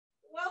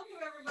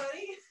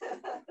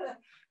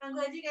I'm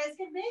glad you guys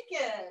could make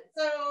it.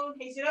 So, in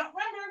case you don't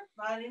remember,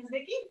 my name is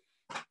Vicki,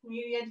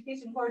 Community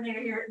Education Coordinator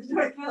here at the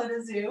North Carolina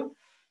Zoo.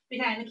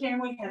 Behind the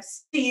camera, we have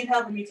Steve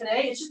helping me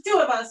today. It's just two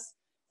of us,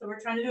 so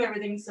we're trying to do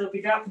everything. So if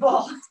we drop the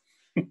ball,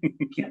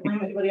 can't blame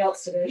anybody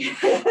else today.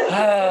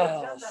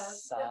 Oh,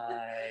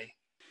 sigh.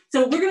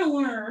 So we're going to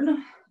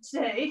learn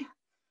today. I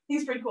think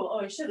it's pretty cool.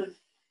 Oh, I should have.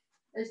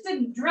 I just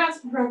didn't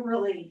dress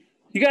appropriately.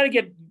 You got to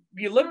get.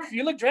 You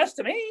look dressed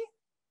to me.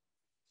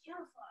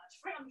 Camouflage.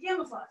 Right on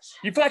camouflage.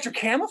 You got your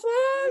camouflage?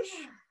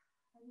 Yeah.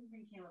 I didn't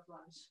bring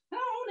camouflage. I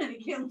don't own any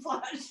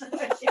camouflage.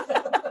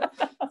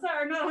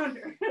 Sorry, no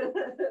wonder.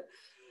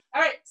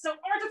 All right, so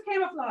Art of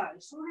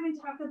Camouflage. So we're going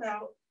to talk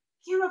about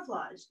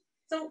camouflage.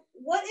 So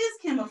what is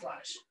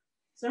camouflage?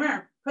 So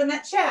remember, put in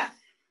that chat.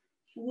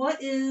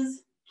 What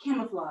is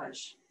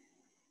camouflage?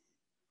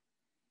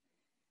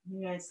 What do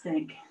you guys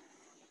think?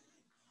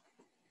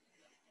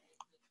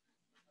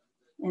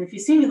 And if you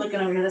see me looking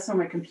over here, that's where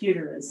my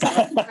computer is. So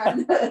try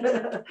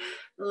to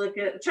look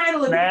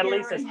Natalie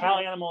at says, how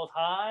animals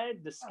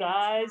hide,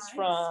 disguise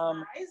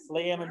from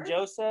Liam and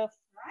Joseph.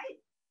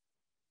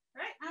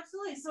 Right,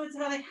 absolutely. So it's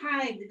how they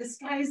hide, they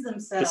disguise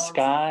themselves.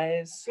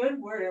 Disguise.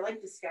 Good word. I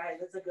like disguise.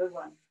 That's a good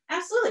one.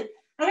 Absolutely.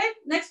 Okay,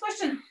 next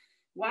question.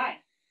 Why?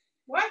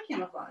 Why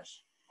camouflage?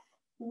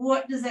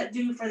 What does that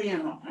do for the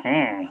animal?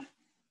 How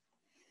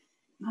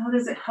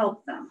does it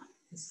help them?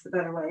 This is the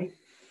better way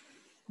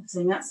of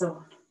saying that.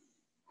 So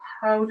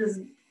how does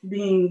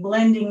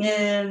blending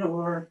in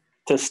or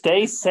to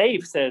stay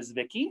safe, says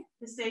Vicki.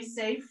 To stay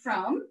safe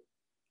from?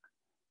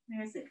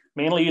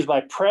 Mainly used by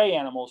prey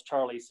animals,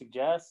 Charles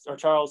suggests.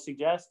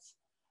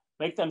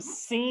 Make them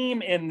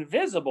seem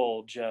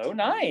invisible, Joe.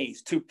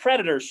 Nice. To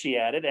predators, she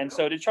added, and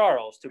so did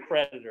Charles, to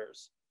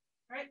predators.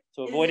 Right.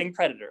 So avoiding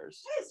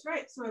predators. Yes,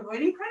 right. So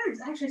avoiding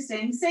predators, actually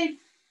staying safe.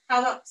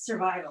 How about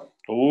survival?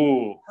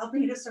 Ooh.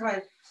 Helping you to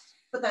survive.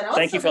 But that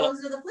also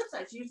goes to the flip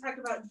side. So you talked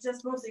about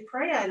just mostly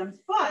prey items,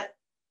 but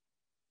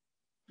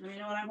you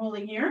know what I'm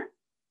holding here?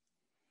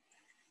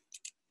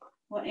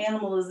 What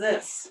animal is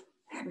this?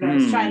 That I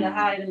was trying to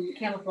hide and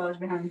camouflage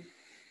behind.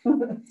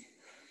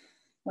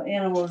 What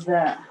animal is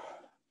that?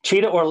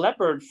 Cheetah or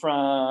leopard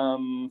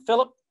from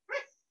Philip.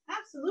 Right.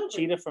 Absolutely.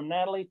 Cheetah from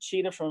Natalie.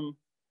 Cheetah from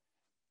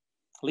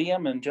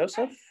Liam and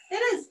Joseph.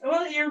 It is.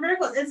 Well, you're very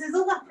close. It is a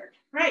leopard.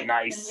 Right.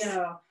 Nice.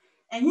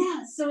 And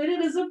yeah, so it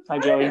is a predator. Hi,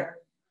 Joey.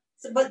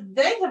 So, but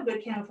they have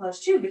good camouflage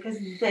too because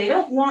they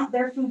don't want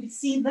their food to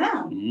see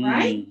them,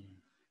 right?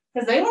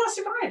 Because they want to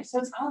survive. So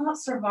it's all about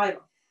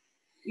survival.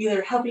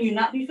 Either helping you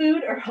not be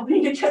food or helping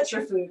you to catch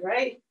your food,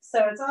 right?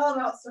 So it's all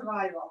about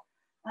survival.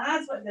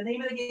 That's what the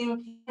name of the game of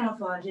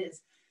camouflage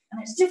is. And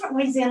there's different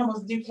ways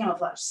animals do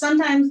camouflage.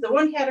 Sometimes the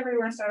one category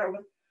we're going to start out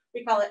with,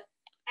 we call it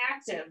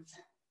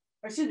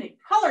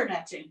color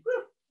matching.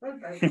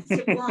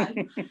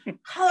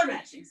 Color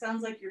matching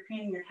sounds like you're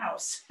painting your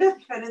house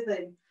kind of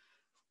thing.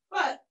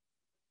 But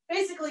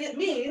basically it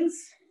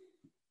means,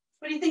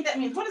 what do you think that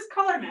means? What is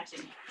color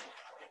matching?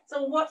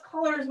 So what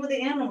colors would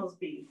the animals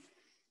be?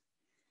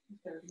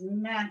 They're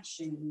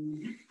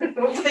matching.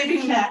 What would they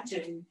be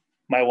matching?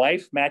 My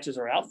wife matches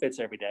her outfits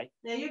every day.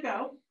 There you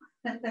go.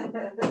 I'm going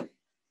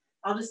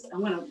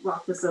to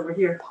rock this over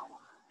here.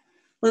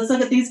 Let's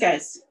look at these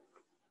guys.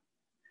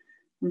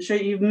 I'm sure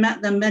you've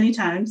met them many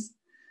times.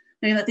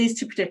 Maybe not these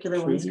two particular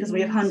ones because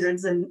we have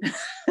hundreds. And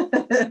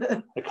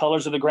the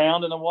colors of the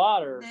ground and the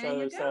water,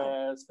 so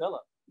says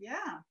Philip.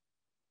 Yeah.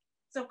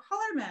 So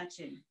color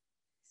matching.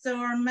 So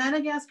our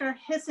Madagascar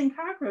hissing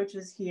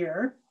cockroaches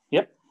here.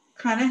 Yep.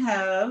 Kind of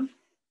have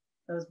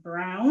those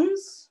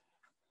browns,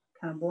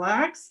 kind of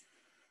blacks,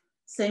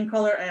 same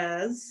color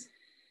as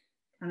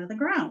kind of the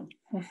ground.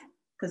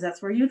 Because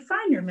that's where you'd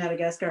find your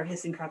Madagascar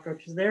hissing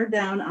cockroaches. They're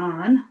down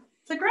on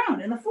the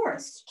ground in the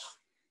forest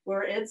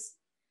where it's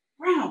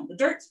brown, the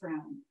dirt's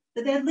brown,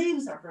 the dead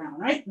leaves are brown,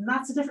 right?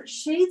 Lots of different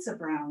shades of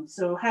brown.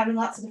 So having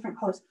lots of different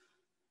colors.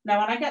 Now,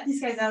 when I got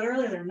these guys out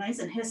earlier, they're nice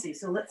and hissy.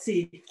 So let's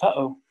see.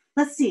 Uh-oh.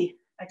 Let's see.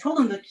 I told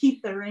them to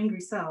keep their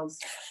angry selves.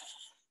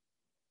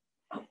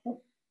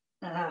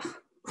 Why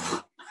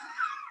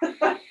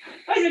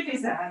did you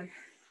sad?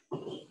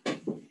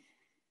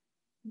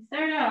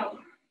 Start out.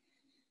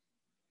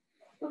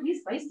 Oh,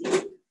 he's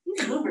feisty.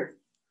 He's a mover.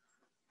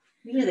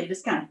 Usually they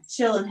just kind of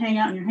chill and hang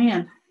out in your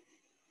hand.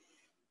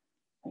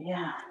 But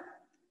yeah.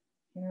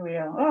 Here we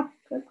go. Oh,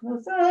 get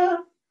close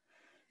up.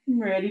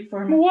 I'm ready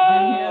for my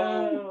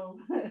video.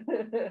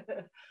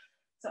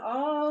 So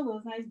all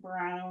those nice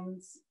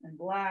browns and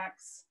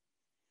blacks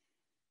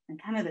and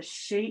kind of the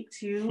shape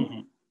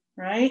too,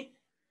 right?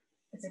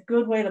 It's a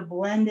good way to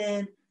blend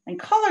in and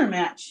color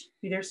match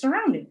their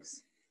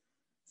surroundings.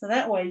 So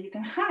that way you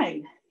can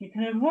hide. You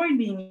can avoid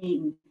being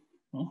eaten.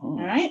 All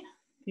right?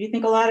 Do you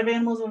think a lot of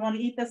animals would want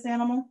to eat this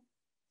animal?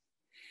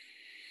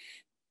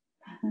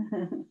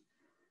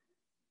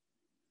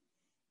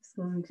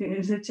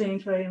 It's a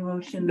change by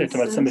emotion.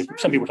 Some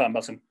people were talking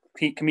about some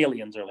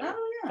chameleons earlier.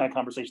 Oh, yeah. That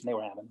conversation they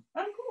were having.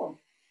 Oh, cool.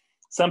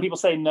 Some people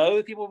say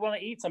no, people want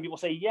to eat. Some people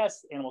say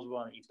yes, animals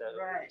want to eat those.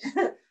 Right.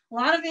 A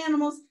lot of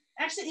animals,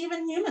 actually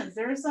even humans.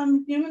 There are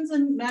some humans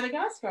in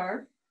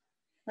Madagascar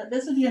that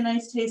this would be a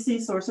nice, tasty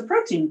source of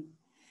protein.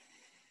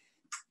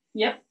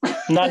 Yep.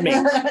 Not me.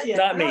 Yeah,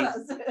 not me.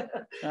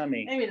 Not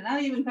me. Maybe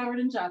not even covered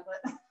in chocolate.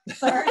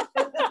 Sorry.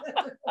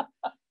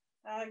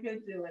 I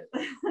could do it.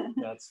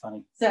 That's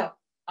funny. So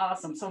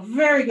awesome. So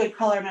very good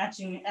color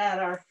matching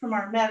from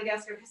our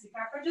Madagascar hissing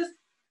cockroaches.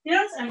 You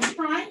know, I'm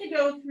trying to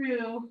go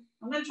through.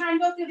 I'm going to try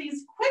and go through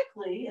these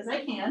quickly as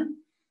I can.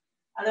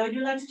 Although I do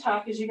like to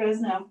talk, as you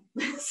guys know.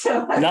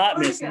 So not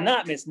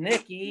Miss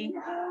Nikki.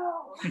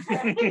 No.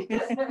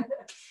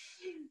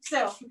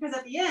 So, because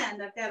at the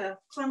end, I've got a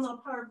fun little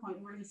PowerPoint,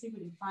 and we're going to see if we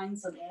can find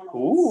some animals.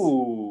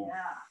 Ooh.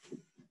 Yeah.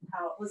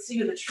 Let's see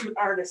who the true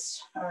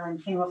artists are in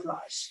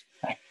camouflage.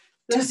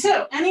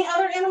 So, any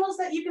other animals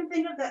that you can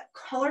think of that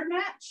color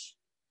match?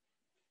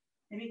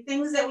 Maybe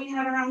things that we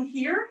have around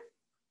here?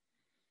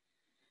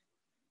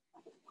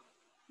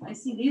 I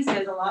see these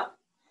guys a lot.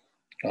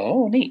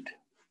 Oh, neat.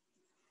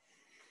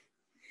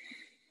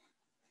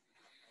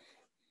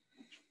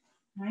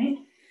 Right?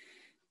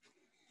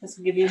 This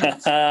will give you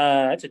that's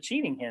a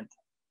cheating hint.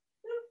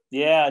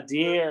 Yeah,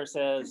 deer,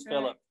 says right.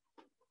 Philip.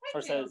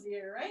 Or says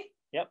deer, right?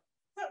 Yep.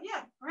 So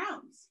yeah,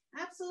 browns.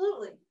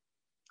 Absolutely.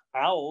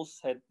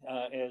 Owls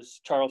is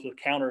Charles with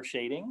counter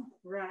shading.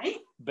 Right.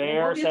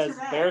 Bear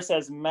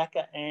says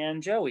Mecca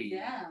and Joey.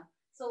 Yeah.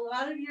 So a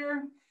lot of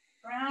your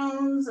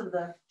browns of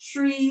the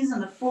trees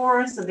and the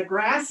forests and the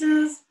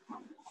grasses.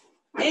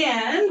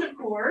 And of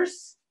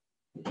course,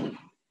 if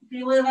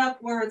you live up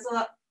where it's a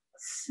lot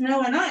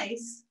snow and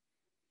ice.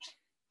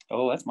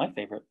 Oh, that's my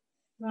favorite.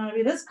 You want to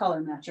be this color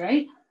match,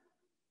 right?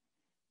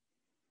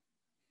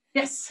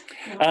 Yes.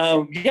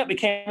 Yeah, we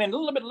came in a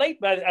little bit late,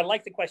 but I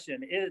like the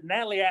question.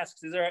 Natalie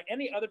asks, is there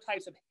any other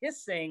types of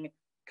hissing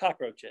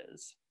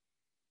cockroaches?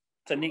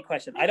 It's a neat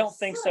question. I don't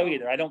think so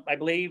either. I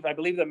believe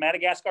the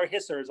Madagascar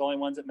hisser is the only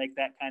ones that make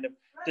that kind of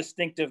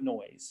distinctive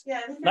noise.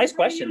 Yeah. Nice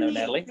question though,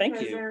 Natalie.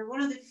 Thank you. They're one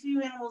of the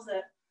few animals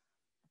that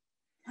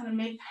kind of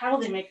make how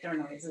they make their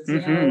noises, you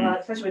know,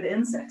 especially with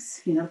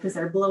insects, you know, because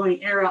they're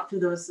blowing air out through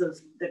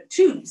the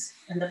tubes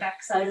and the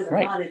back side of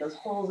their body, those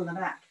holes in the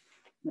back,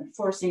 and they're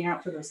forcing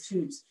out through those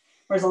tubes.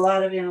 Whereas a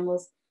lot of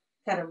animals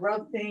kind of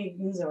rub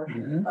things or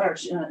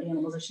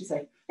animals, I should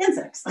say,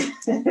 insects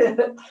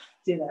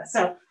do that.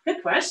 So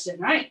good question,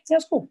 right?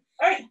 That's cool.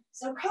 All right,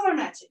 so color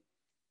matching.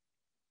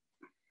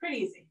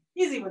 Pretty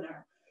easy one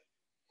there.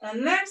 The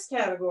next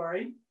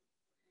category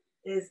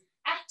is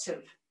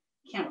active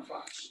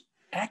camouflage.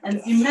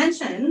 And you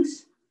mentioned,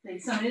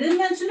 somebody didn't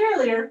mention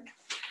earlier,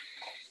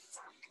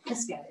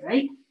 this guy,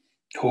 right?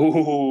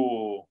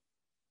 Oh,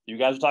 you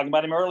guys were talking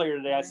about him earlier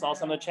today. I saw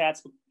some of the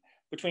chats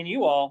between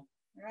you all.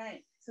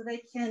 Right. So they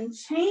can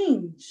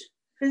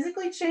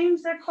physically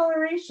change their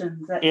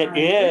colorations. It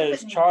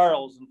is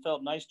Charles and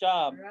Philip. Nice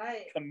job.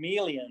 Right.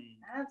 Chameleon.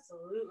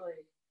 Absolutely.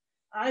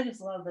 I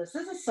just love this.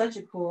 This is such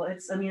a cool,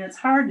 it's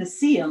hard to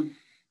see them.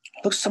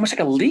 It looks so much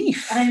like a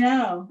leaf. I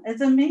know.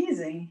 It's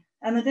amazing.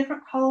 And the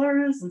different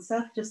colors and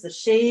stuff, just the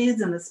shades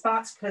and the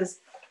spots,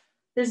 because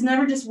there's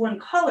never just one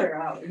color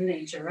out in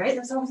nature, right?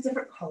 There's always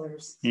different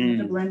colors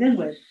to blend in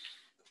with.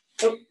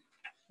 Oh,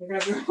 I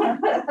grabbed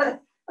the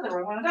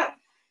wrong one up.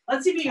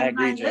 Let's see if you can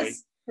find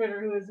this critter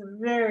who is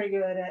very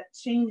good at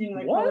changing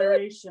the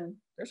coloration.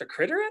 There's a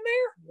critter in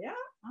there? Yeah.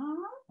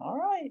 All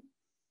right.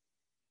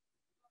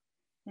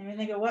 Can you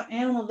think of what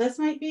animal this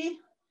might be?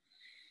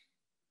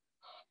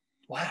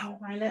 Wow.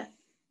 Find it.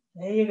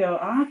 There you go.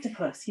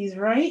 Octopus. He's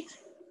right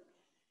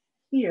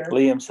here.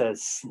 Liam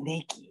says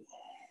sneaky.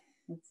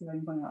 Let's see if I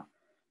can point out.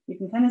 You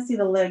can kind of see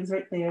the legs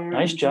right there.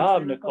 Nice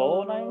job,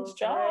 Nicole. Nice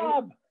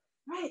job.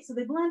 Right. So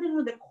they blend in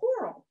with the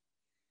coral,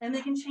 and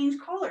they can change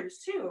colors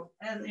too.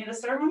 And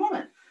start in a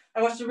moment.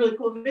 I watched a really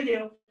cool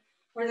video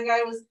where the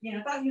guy was,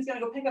 thought he was going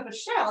to go pick up a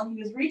shell.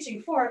 He was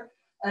reaching for it,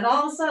 and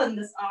all of a sudden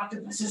this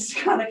octopus just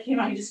kind of came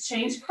out. He just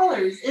changed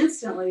colors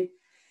instantly,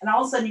 and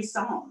all of a sudden you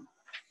saw him.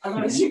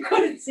 Otherwise you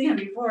couldn't see him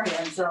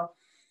beforehand. So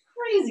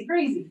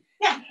crazy.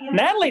 Yeah.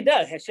 Natalie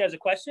does. She has a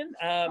question.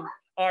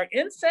 Are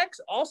insects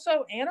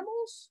also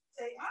animals?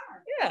 They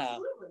are. Yeah.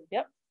 Absolutely.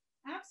 Yep.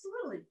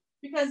 Absolutely.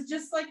 Because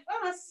just like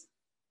us,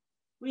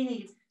 we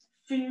need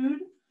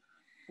food,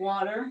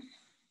 water,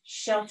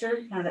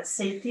 shelter, that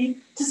safety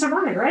to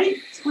survive, right?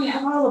 So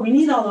we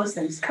need all those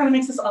things. It kind of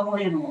makes us all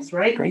animals,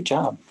 right? Great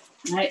job.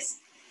 Nice.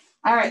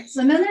 All right. So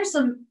then there's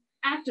some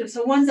active,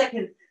 so ones that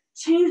can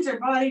change their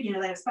body,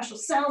 they have special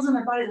cells in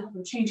their body that help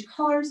them change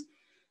colors.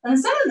 And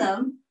some of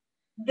them,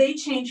 they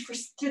change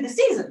through the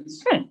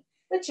seasons.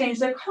 They change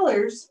their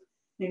colors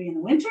maybe in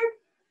the winter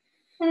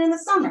and in the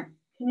summer.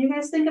 Can you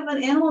guys think of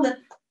an animal that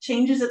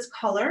changes its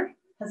color,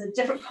 has a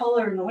different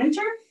color in the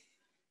winter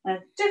and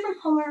a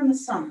different color in the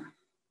summer?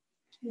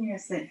 What do you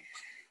guys think?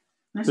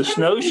 The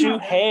snowshoe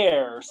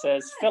hare,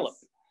 says Philip.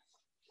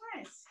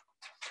 Nice.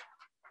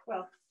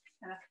 Well,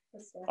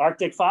 this way.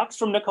 Arctic fox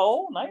from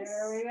Nicole. Nice.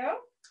 There we go.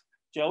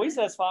 Joey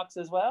says fox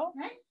as well.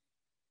 Right.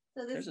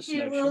 So this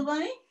cute little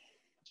bunny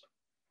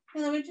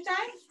in the wintertime.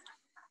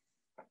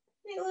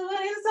 Cute little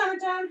bunny in the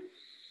summertime.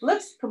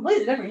 Looks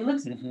completely different. He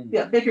looks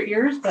got bigger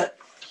ears, but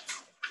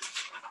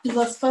he's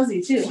less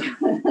fuzzy too.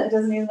 It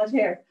doesn't need much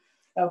hair.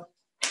 Oh,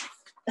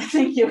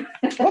 Thank you.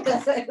 And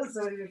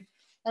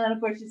then of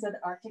course you said the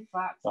Arctic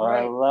fox. Oh,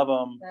 right. I love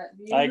them.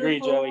 I agree,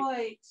 Joey.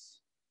 White.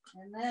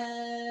 And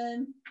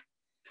then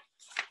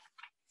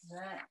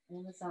that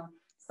and the sun.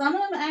 Some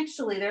of them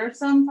actually, there are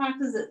some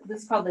foxes that they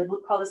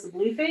call this the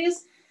blue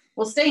phase,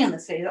 will stay in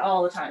this phase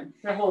all the time,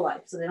 their whole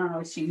life, so they don't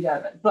always change out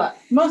of it. But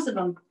most of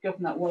them go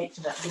from that white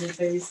to that blue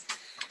phase.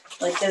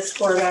 Like this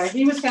poor guy,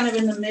 he was kind of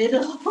in the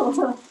middle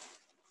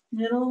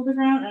of the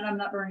ground, and I'm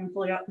not burning him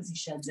fully out because he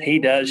sheds it. He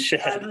does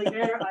shed.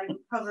 I'm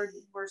covered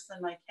worse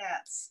than my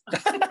cats.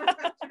 Trying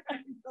to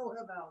pull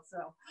him out,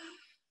 so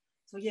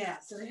yeah,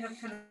 so they have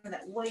kind of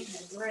that white and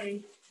that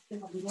gray. They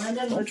will blend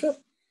in with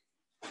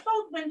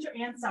both winter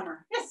and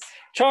summer. Yes.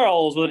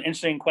 Charles with an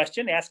interesting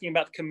question asking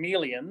about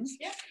chameleons.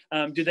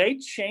 Yeah. Do they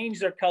change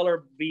their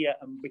color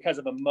because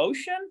of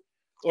emotion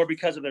or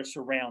because of their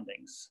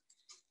surroundings?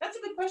 That's a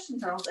good question,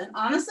 Charles. And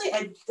honestly,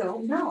 I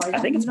don't know. I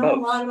think it's know both.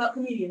 a lot about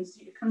comedians.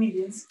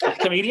 Comedians?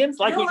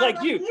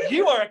 Like you.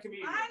 You are a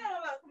comedian. I know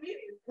about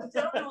comedians. I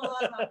don't know a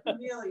lot about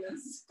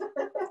chameleons.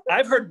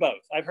 I've heard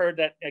both. I've heard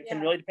that it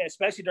can really depend,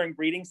 especially during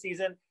breeding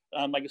season.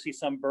 Like you see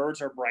some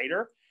birds are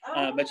brighter,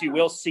 but you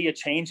will see a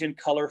change in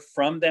color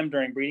from them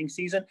during breeding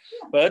season.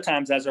 Yeah. But other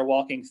times as they're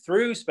walking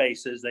through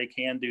spaces, they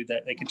can do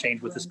that. They can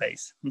change with the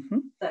space. Mm-hmm.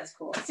 That's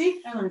cool.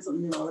 See, I learn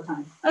something new all the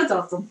time. That's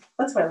awesome.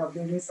 That's why I love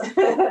doing this. All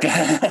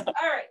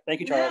right. Thank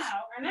you, Charles.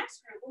 Now, our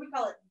next group, we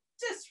call it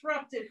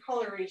disrupted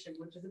coloration,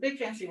 which is a big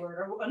fancy word,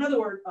 or another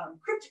word,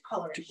 cryptic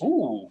coloration.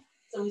 Ooh.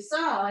 So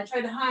I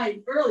tried to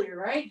hide earlier,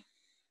 right?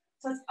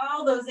 So it's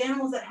all those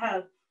animals that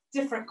have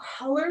different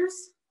colors,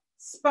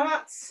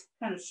 spots,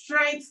 kind of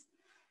stripes.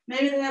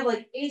 Maybe they have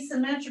like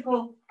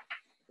asymmetrical,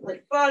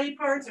 like body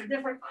parts or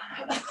different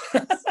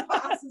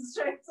spots and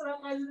stripes.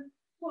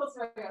 What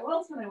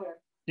else can I wear?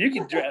 You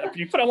can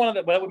you put on one of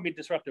the, well, that wouldn't be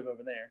disruptive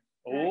over there.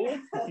 Oh,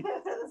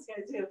 this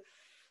guy too.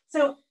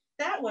 So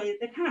that way,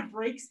 it kind of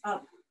breaks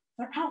up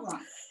their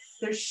outline,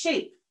 their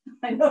shape.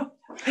 I know.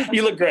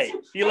 You look great.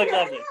 You look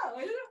lovely.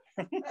 I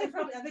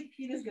know. I think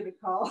Pete is going to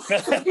call. Why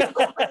is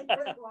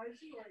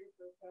she wearing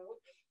this coat?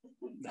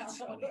 That's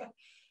funny.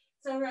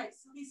 So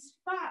these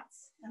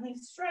spots and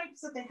these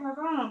stripes that they have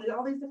on,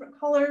 all these different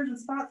colors and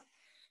spots,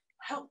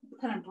 help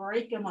kind of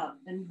break them up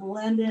and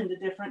blend into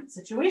different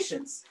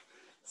situations.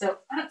 So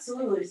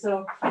absolutely.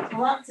 So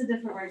lots of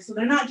different ways. So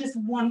they're not just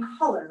one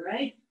color,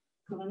 right?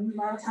 A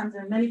lot of times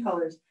there are many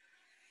colors.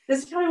 This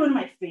is probably one of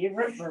my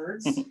favorite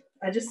birds.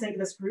 I just think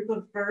this group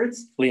of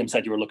birds. Liam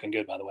said you were looking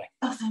good, by the way.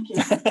 Oh, thank you.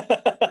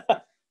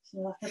 She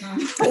left it on.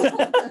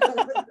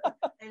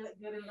 They look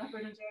good in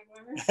leopard and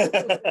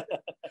jaguar.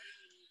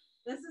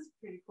 This is a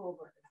pretty cool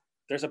bird.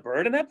 There's a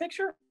bird in that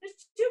picture?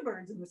 There's two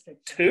birds in this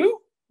picture.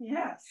 Two?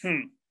 Yes.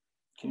 Can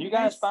you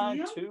guys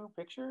find two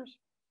pictures?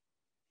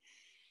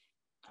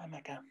 Hi,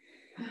 Mecca.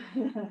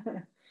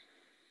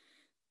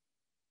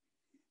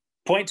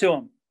 Point to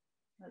them.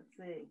 Let's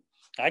see.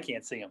 I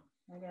can't see them.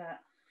 I got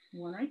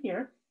one right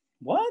here.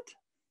 What?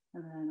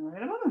 And then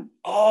right above them.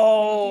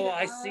 Oh,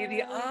 I see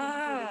the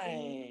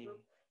eye.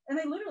 And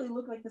they literally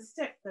look like the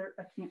stick.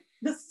 I can't.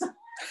 This.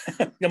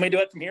 You want me to do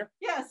it from here?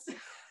 Yes.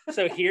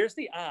 So here's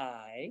the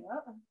eye.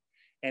 Yep.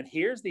 And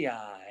here's the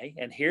eye.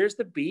 And here's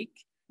the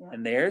beak. Yep.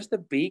 And there's the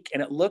beak.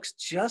 And it looks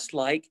just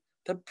like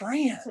the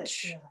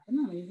branch. Yeah, isn't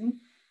that amazing?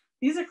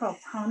 These are called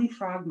tawny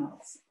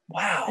frogmouths.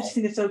 Wow. I just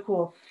think it's so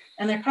cool.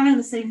 And they're kind of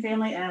the same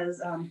family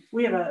as,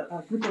 we have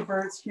a group of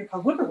birds here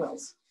called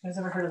whippoorwills. You guys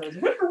ever heard of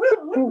those?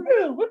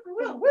 Whippoorwill,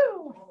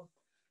 whippoorwill.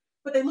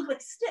 But they look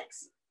like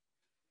sticks.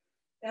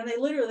 And they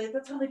literally,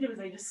 that's all they do is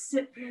they just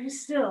sit very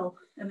still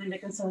and they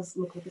make themselves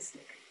look like a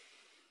stick.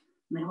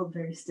 And they hold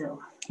very still.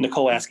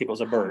 Nicole asked if it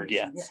was a bird,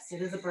 yes. Yes,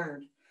 it is a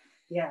bird.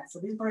 Yeah, so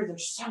these birds are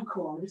so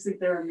cool. I just think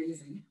they're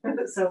amazing.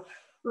 So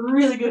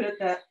really good at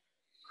that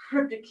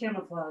cryptic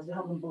camouflage to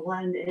help them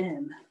blend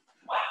in.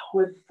 Wow.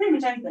 With pretty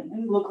much anything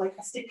and look like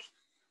a stick.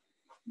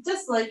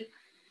 Just like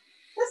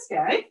this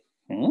guy.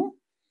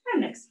 Our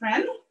next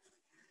friend.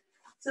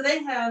 So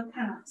they have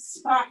kind of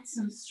spots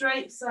and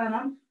stripes on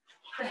them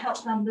to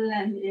help them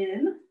blend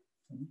in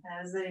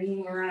as they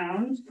move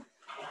around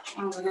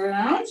on the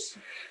ground.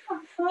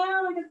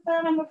 Oh, look at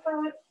that, I'm a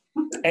poet.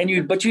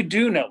 But you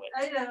do know it.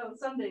 I know,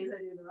 some days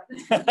I do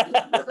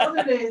not.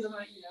 Other days I'm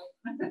like,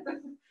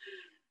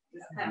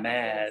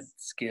 Mad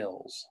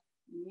skills.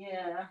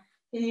 Yeah.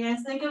 Can you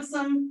guys think of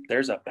some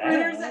There's a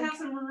critters that have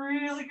some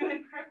really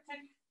good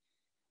cryptic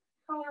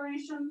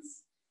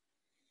colorations?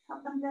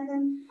 Help them blend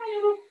in.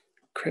 Hi,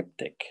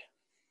 Cryptic.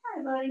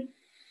 Hi, buddy.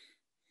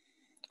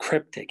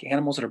 Cryptic.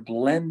 Animals that are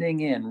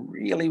blending in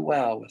really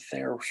well with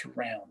their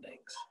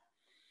surroundings.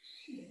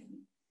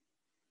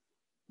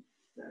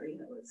 Sorry,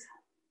 that was...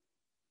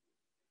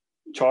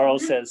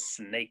 Charles says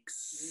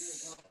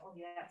snakes. Oh,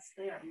 yes,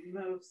 they are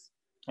most.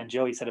 And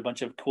Joey said a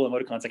bunch of cool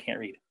emoticons I can't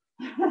read.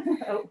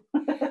 Oh,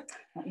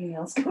 my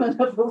email's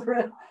coming up over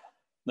it.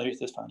 No,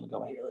 this fine. We'll go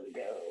away. Let it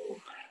go.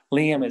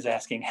 Liam is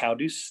asking, how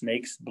do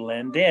snakes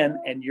blend in?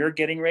 And you're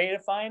getting ready to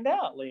find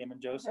out, Liam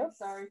and Joseph. I'm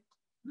sorry.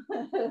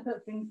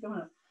 Things coming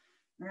up.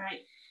 All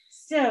right.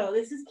 So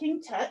this is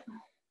King Tut.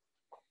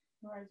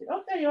 Where is he?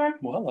 Oh, there you are.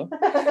 Well, hello.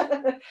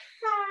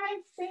 Hi.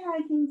 Say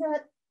hi, King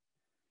Tut.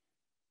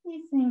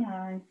 He's saying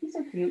hi. He's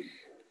so cute.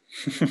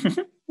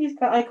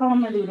 I call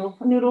him a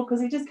noodle,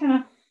 because he just kind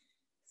of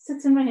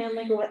sits in my hand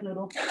like a wet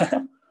noodle.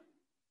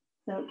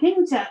 So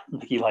King Tut.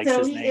 He likes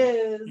his name. He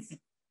is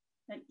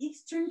an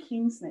eastern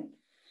king snake,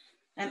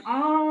 and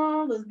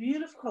all those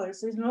beautiful colors.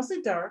 So he's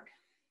mostly dark,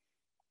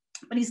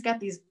 but he's got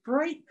these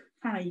bright,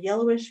 kind of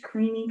yellowish,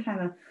 creamy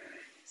kind of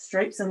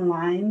stripes and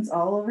lines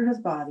all over his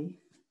body,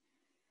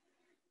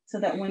 so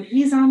that when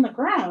he's on the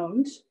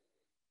ground,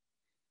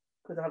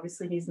 because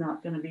obviously he's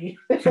not going to be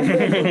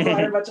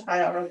much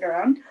high out on the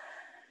ground,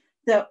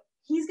 so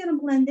he's going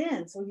to blend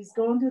in. So he's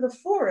going through the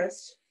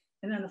forest,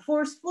 and then the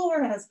forest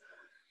floor has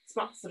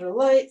spots that are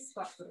light,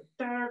 spots that are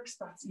dark,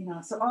 spots,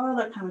 so all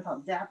that kind of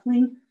called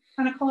dappling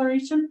kind of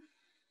coloration.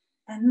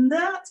 And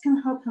that's going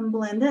to help him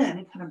blend in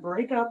and kind of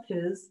break up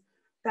his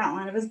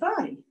outline of his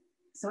body.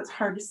 So it's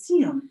hard to see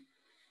him.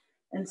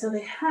 And so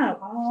they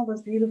have all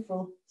those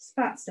beautiful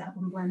spots to help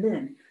him blend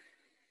in.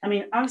 I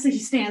mean, obviously he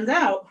stands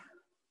out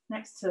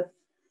next to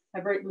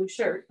my bright blue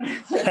shirt, but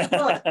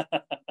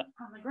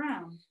on the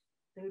ground,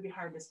 they would be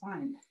hard to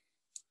find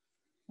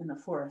in the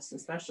forest,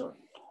 especially.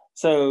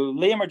 So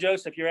Liam or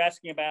Joseph, you're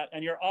asking about,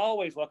 and you're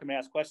always welcome to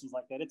ask questions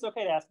like that. It's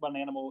okay to ask about an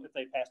animal if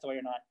they passed away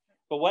or not.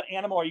 But what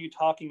animal are you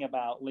talking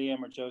about,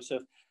 Liam or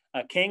Joseph?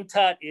 King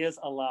Tut is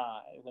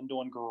alive and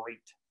doing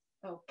great.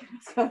 Oh,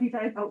 sorry,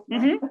 I hope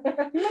not.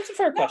 That's a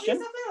fair question.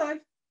 He's definitely alive.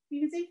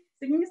 You can see,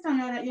 sticking his tongue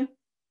out at you.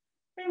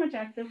 Very much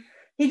active.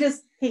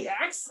 He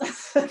acts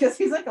because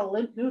he's like a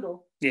limp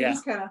noodle. Yeah. He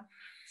just kind of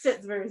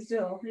sits very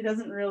still. He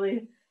doesn't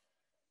really,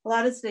 a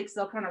lot of snakes,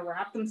 they'll kind of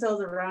wrap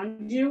themselves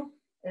around you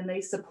and they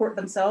support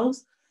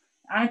themselves.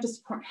 I have to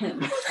support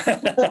him.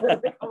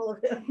 All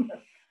of him.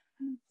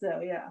 So,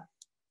 yeah.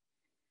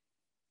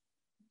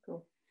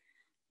 Cool.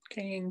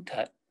 King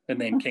Tut. The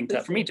name King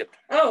Tut from Egypt.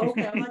 Oh,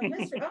 okay. I'm like,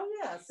 Mr. Oh,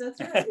 yes,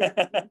 that's right.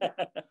 Yeah.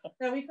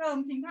 So we call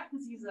him King Tut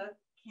because he's a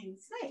king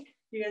snake.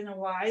 Do you guys know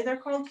why they're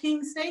called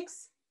king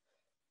snakes?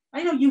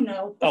 I know you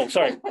know. Oh,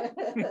 sorry. But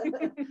I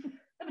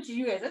think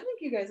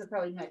you guys have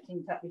probably met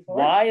King Tut before.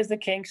 Why is the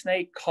king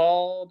snake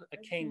called a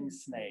king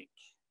snake?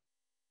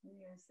 What do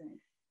you guys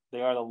think?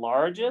 They are the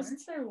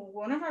largest. They're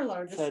one of our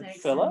largest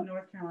snakes in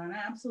North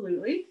Carolina.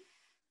 Absolutely.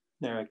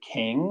 They're a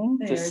king.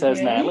 Just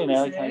says Natalie.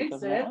 Natalie kind of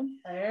goes that.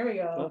 There we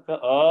go.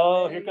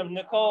 Oh, here comes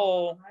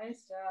Nicole.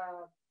 Nice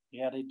job.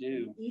 Yeah, they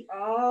do. They eat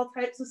all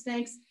types of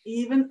snakes,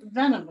 even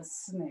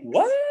venomous snakes.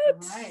 What?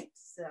 Right.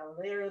 So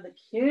they are the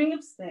king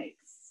of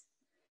snakes.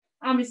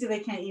 Obviously, they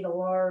can't eat a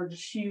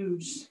large,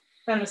 huge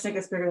venomous snake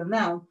that's bigger than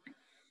them,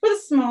 but a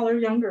smaller,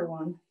 younger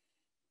one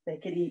they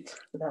could eat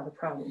without a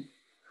problem.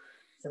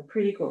 So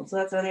pretty cool. So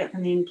that's why they got the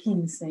name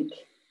king snake.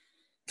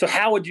 So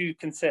how would you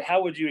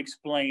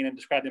explain and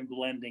describe them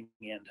blending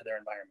into their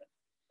environment?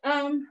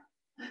 I'm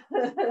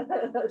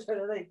trying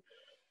to think.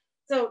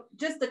 So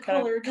just the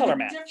color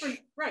match. Different,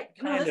 right.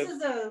 No, this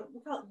is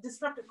we call it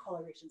disruptive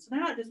coloration. So they're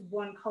not just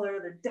one color,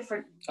 they're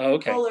different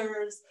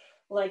colors,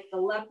 like the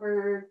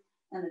leopard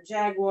and the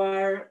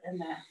jaguar and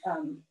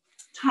the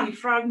tawny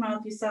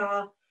frogmouth you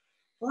saw.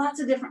 Lots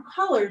of different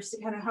colors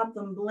to kind of help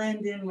them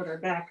blend in with our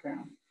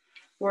background.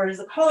 Whereas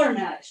the color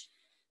match,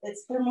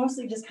 they're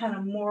mostly just kind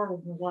of more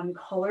one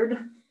colored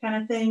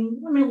kind of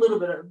thing. I mean, a little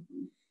bit of,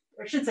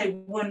 or I should say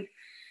one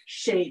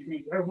shade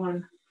maybe, or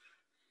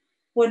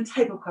one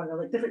type of color,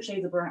 like different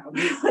shades of brown,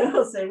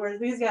 I'll say. Whereas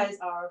these guys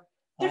are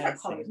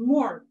different colors,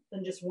 more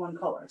than just one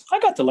color. I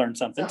got to learn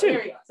something too.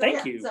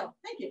 Thank you. So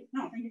thank you.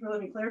 No, thank you for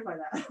letting me clarify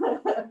that. All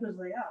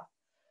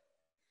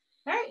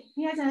right.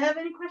 You guys have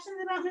any questions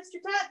about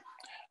Mr.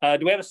 Tut?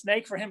 Do we have a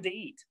snake for him to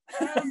eat?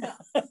 No.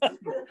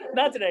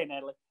 Not today,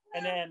 Natalie.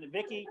 And then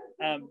Vicky,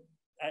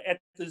 at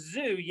the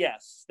zoo,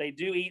 yes, they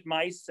do eat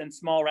mice and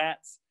small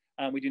rats.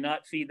 We do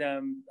not feed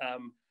them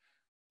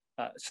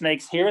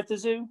snakes here at the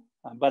zoo,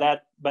 but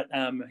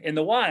in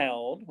the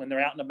wild, when they're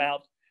out and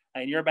about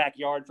in your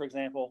backyard, for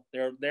example,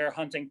 they're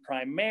hunting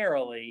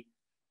primarily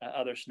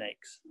other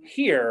snakes.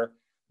 Here,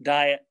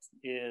 diet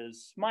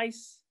is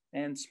mice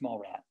and small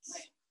rats.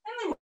 Right.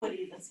 And they would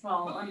eat a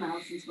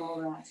mouse and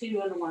small rat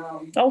too in the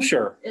wild. Oh,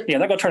 sure. Yeah,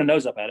 they're going to turn a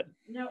nose up at it.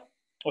 Nope.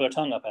 Or their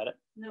tongue up at it.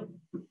 Nope.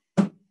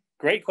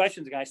 Great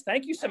questions, guys.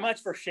 Thank you so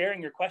much for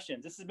sharing your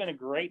questions. This has been a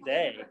great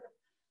day.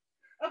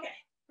 Okay.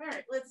 All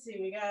right. Let's see.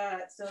 We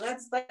got, so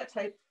that's that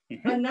type.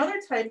 Mm-hmm. Another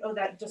type of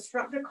that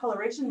disruptive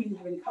coloration, meaning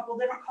having a couple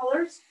different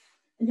colors.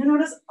 And you'll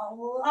notice a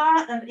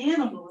lot of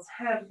animals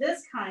have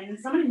this kind.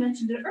 Somebody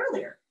mentioned it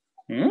earlier.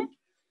 Hmm?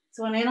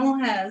 So an animal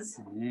has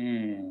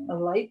a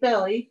light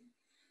belly,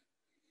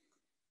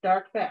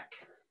 dark back.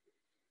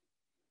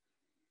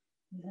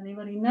 Does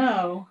anybody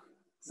know?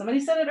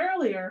 Somebody said it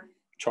earlier.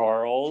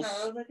 Charles,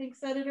 I think,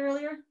 said it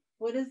earlier.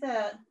 What is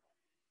that?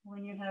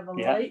 When you have a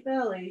light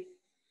belly.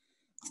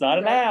 It's not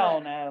an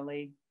owl,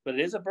 Natalie, but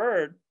it is a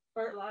bird.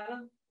 A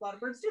lot of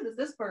birds do this.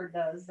 This bird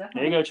does.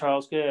 Definitely. There you go,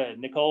 Charles. Good.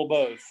 Nicole,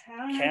 both.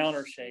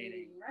 Counter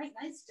shading. Right.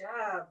 Nice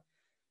job.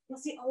 You'll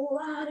see a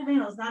lot of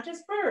animals, not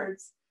just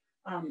birds.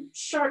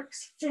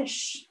 Sharks,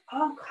 fish,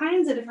 all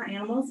kinds of different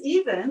animals,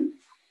 even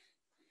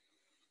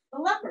The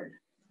leopard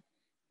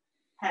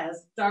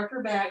has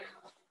darker back,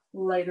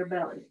 lighter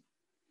belly.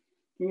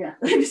 Yeah,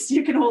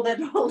 you can hold that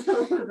a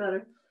little bit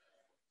better.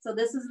 So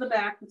this is the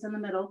back that's in the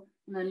middle,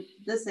 and then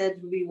this edge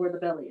would be where the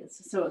belly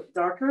is. So it's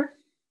darker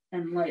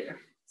and lighter.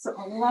 So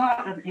a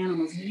lot of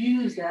animals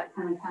use that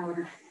kind of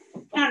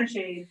counter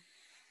shade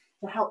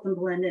to help them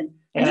blend in.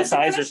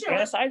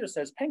 Anassizer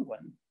says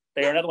penguin.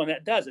 They are another one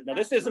that does it. Now,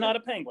 this is not a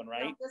penguin,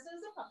 right? No, this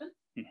is a puffin.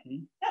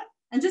 Yep.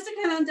 And just to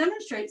kind of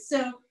demonstrate,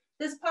 so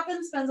this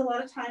puffin spends a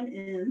lot of time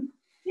in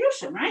the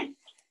ocean, right?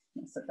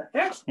 Let's set that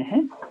there.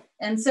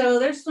 And so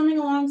they're swimming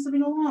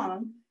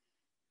along.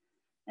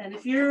 And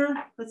if you're,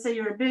 let's say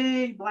you're a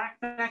big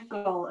black-backed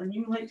gull and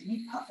you like to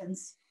eat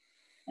puffins,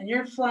 and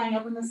you're flying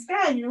up in the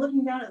sky and you're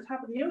looking down at the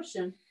top of the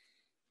ocean,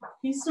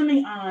 he's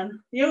swimming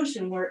on the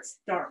ocean where it's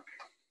dark.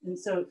 And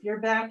so if your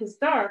back is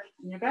dark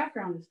and your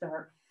background is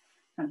dark,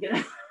 I'm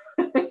getting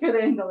a good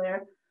angle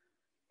there,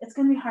 it's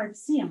going to be hard to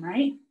see him,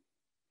 right?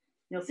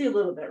 You'll see a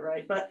little bit,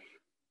 right? But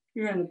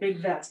you're in the big,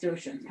 vast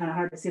ocean. It's kind of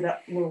hard to see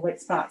that little white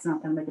spot's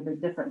not going to make a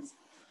big difference.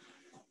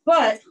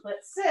 But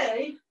let's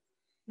say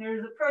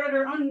there's a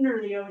predator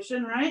under the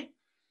ocean, right?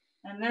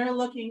 And they're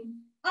looking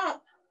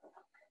up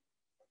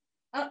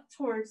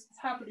towards the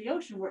top of the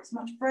ocean where it's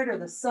much brighter,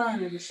 the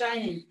sun and the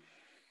shining.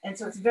 And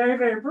so it's very,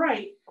 very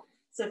bright.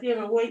 So if you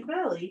have a white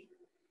belly,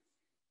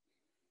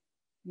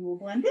 you will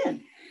blend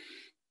in.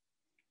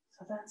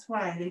 So that's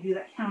why they do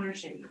that counter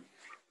shade.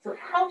 So it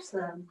helps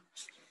them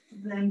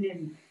blend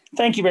in.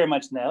 Thank you very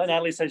much, Nell. And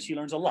Natalie says she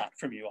learns a lot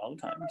from you all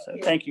the time. So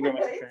thank you very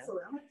much.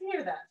 Excellent. I'm glad to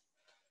hear that.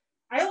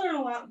 I learn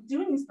a lot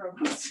doing these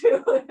programs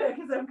too,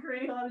 because I'm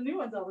creating a lot of new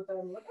ones all the time.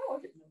 I'm like, oh,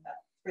 I didn't know that.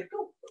 Pretty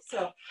cool.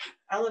 So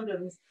I love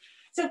doing this.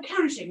 So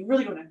counter shading,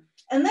 really good.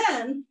 And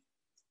then,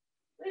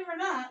 believe it or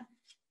not,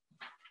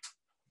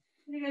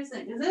 what do you guys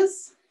think? Is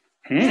this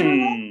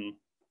animal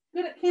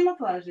good at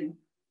camouflaging?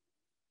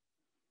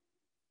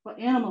 What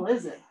animal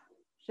is it?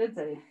 Should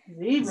say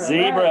zebra.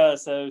 Zebra, right?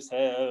 So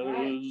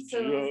Right. So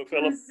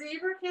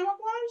zebra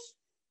camouflage?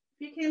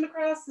 If you came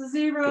across the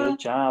zebra, good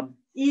job,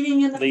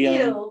 eating in the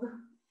field,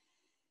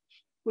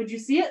 would you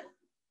see it?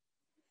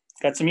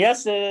 Got some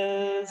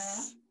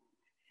yeses.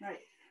 Yeah. Right.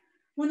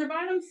 When they're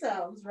by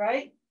themselves,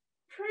 right?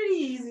 Pretty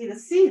easy to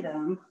see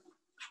them.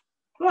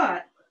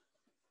 But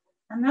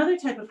another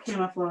type of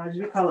camouflage,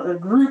 we call it a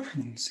group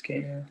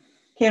scare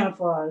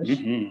camouflage.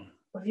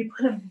 If you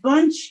put a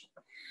bunch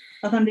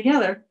of them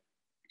together,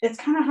 it's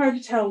kind of hard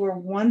to tell where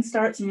one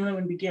starts and the other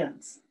one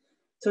begins.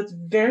 So it's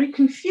very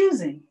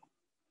confusing.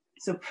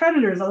 So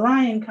predators, a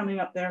lion coming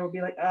up there will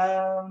be like,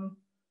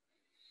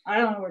 I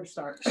don't know where to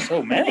start.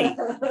 So many,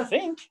 I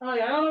think. Oh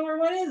yeah, I don't know where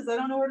one is. I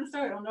don't know where to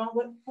start. I don't know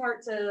what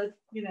part to,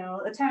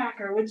 attack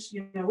or which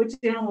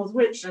animal is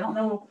which. I don't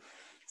know.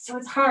 So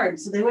it's hard.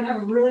 So they would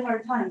have a really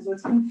hard time. So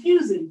it's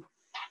confusing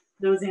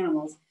those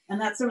animals. And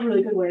that's a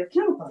really good way of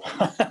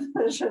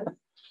camouflaging.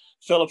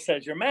 Philip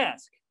says your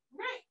mask.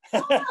 Right.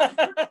 Oh,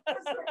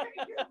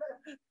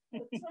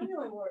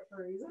 wore it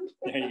for a reason.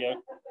 There you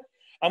go.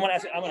 I'm gonna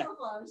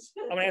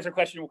answer a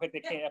question real quick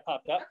that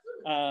popped up.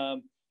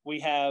 We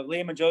have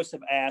Liam and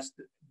Joseph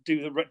asked,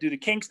 do the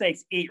king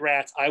snakes eat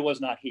rats? I was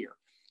not here.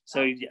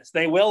 So yes,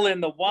 they will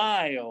in the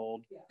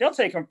wild. They'll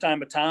take them from time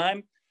to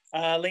time,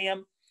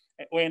 Liam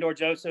and or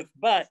Joseph,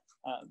 but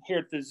here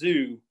at the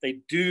zoo, they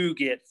do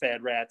get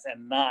fed rats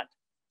and not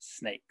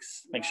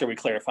snakes. Make sure we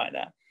clarify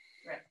that.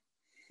 Right.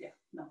 Yeah,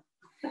 no.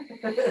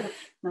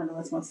 None of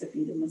us wants to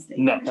feed them a snake.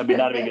 No, that'd be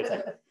not a good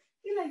thing.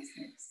 We like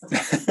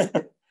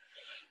snakes.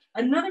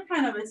 Another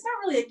kind of, it's not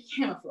really a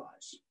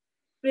camouflage,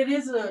 but it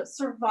is a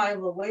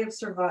way of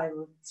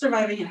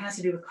surviving. It has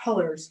to do with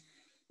colors,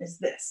 is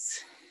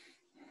this.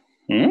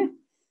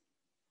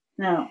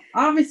 Now,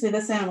 obviously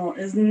this animal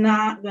is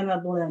not gonna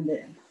blend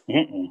in.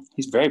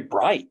 He's very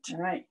bright. All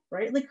right,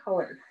 brightly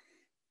colored.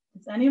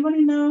 Does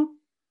anybody know?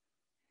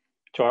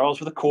 Charles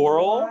with a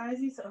coral. Why is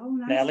he so,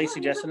 nice. Natalie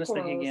suggesting a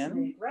snake again.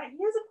 Snake. Right,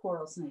 he is a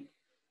coral snake.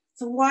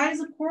 So why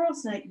is a coral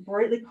snake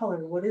brightly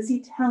colored? What is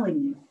he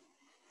telling you?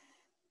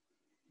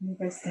 What do you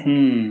guys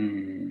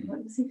think? What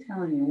is he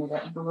telling you with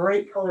that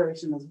bright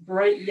coloration, those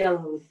bright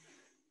yellows,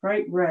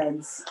 bright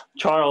reds?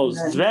 Charles,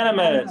 it's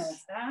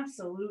venomous.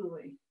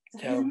 Absolutely.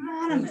 So he's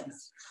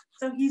venomous.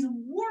 So he's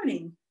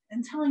warning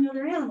and telling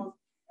other animals,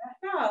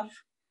 back off,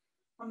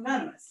 I'm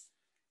venomous.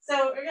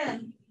 So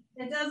again,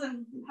 it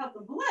doesn't help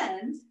them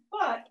blend,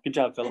 but good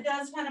job, Philip. It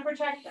does kind of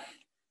protect them.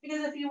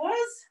 Because if he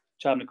was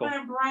kind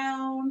of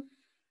brown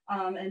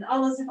and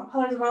all those different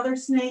colors of other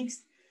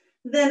snakes,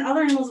 then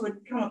other animals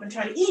would come up and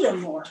try to eat him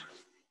more.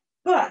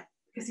 But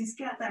because he's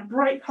got that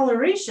bright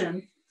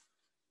coloration,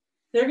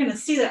 they're going to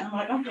see that and I'm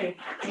like, okay,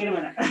 wait a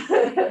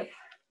minute.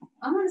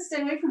 I'm going to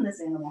stay away from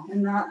this animal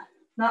and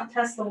not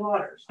test the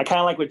waters. I kind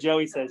of like what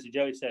Joey says.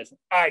 Joey says,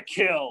 I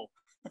kill.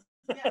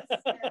 Yes,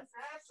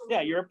 absolutely.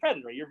 Yeah, you're a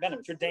predator. You're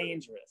venomous. You're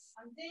dangerous.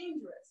 I'm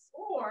dangerous.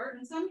 Or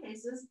in some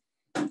cases,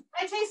 I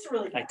taste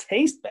really bad. I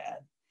taste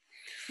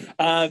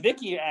bad.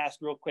 Vicky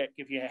asked real quick,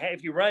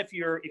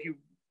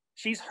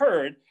 she's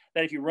heard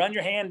that if you run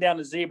your hand down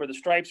the zebra, the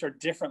stripes are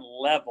different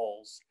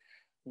levels.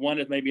 one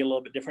is maybe a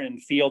little bit different in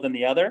feel than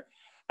the other.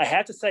 I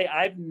have to say,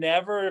 I've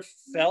never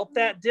felt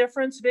that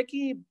difference,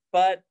 Vicki,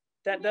 but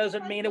that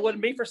doesn't mean it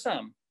wouldn't be for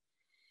some.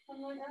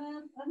 I'm like,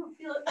 I don't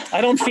feel it.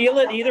 I don't feel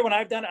it either when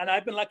I've done it, and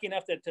I've been lucky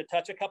enough to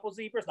touch a couple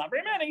zebras, not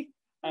very many,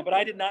 but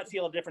I did not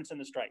feel a difference in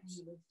the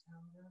stripes.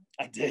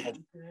 I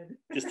did.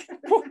 Just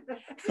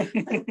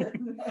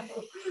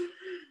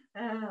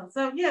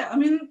so yeah, I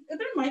mean, there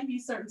might be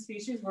certain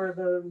species where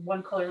the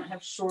one color might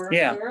have shorter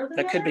hair than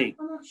that could be.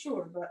 I'm not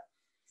sure, but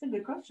it's a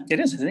good question. It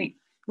is, isn't it?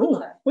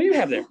 Ooh, what do you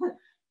have there?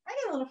 I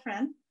got a little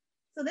friend.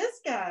 So this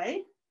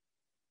guy,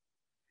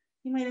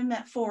 you might have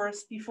met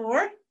Forrest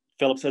before.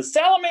 Philip says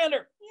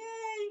salamander.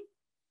 Yay!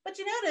 But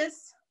you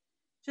notice,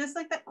 just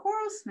like that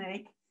coral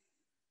snake,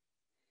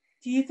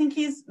 do you think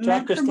he's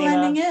meant for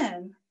blending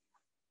in?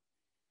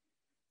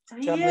 So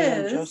he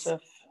is.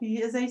 Joseph.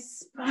 He is a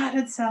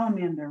spotted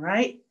salamander,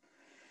 right?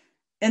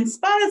 And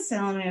spotted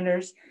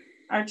salamanders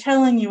are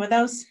telling you with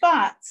those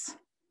spots,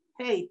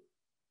 hey,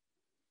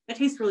 it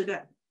tastes really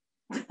good.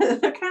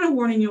 They're kind of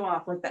warning you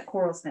off like that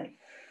coral snake.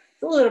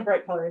 It's a little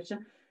bright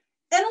coloration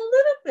and a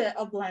little bit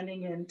of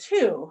blending in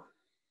too,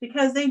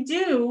 because they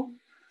do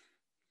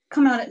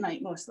come out at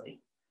night mostly.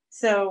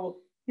 So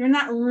you're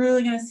not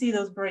really going to see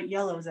those bright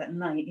yellows at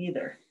night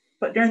either.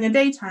 But during the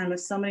daytime,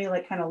 if somebody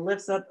like kind of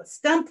lifts up a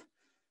stump,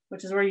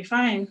 which is where you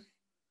find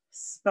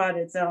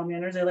spotted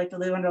salamanders, they like to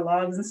live under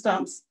logs and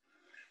stumps.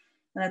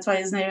 And that's why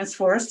his name is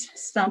Forrest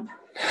Stump.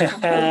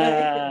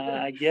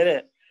 I get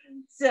it.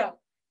 So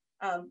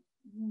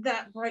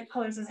that bright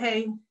color says,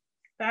 hey,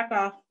 back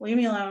off, leave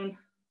me alone.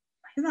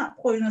 He's not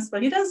poisonous,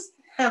 but he does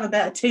have a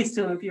bad taste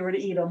to him if you were to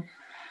eat him.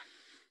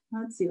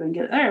 Let's see if I can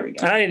get it. There we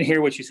go. I didn't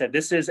hear what you said.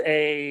 This is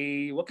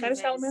what kind of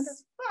salamander?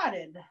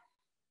 Spotted.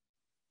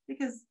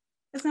 Because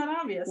it's not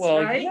obvious,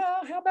 well, right?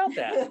 Yeah, how about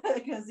that?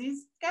 Because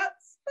he's got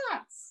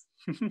spots.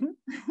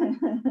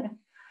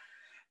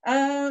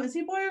 Is he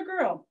a boy or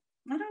girl?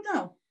 I don't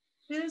know.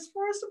 Is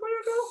Forrest a boy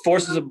or girl?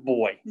 Forrest is a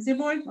boy. Is he a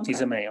boy? Okay.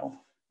 He's a male.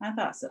 I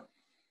thought so.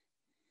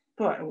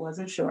 But I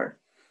wasn't sure.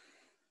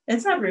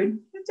 It's not rude.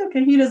 It's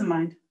okay. He doesn't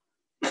mind.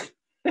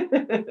 All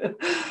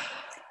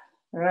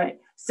right.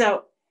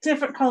 So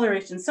different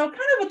colorations. So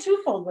kind of a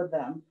twofold with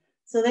them.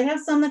 So they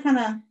have some that kind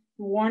of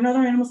warn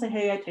other animals, say,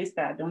 hey, I taste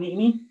bad. Don't eat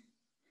me.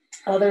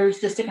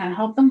 Others just to kind of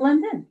help them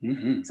blend in.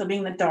 Mm-hmm. So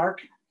being the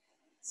dark.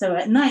 So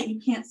at night,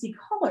 you can't see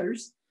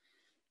colors.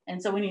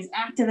 And so when he's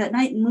active at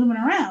night and moving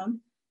around,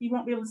 you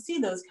won't be able to see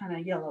those kind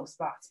of yellow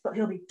spots, but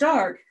he'll be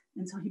dark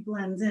until he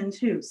blends in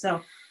too.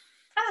 So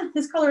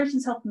his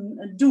colorations help in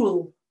a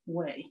dual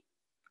way.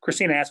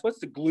 Christina asked, what's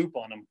the gloop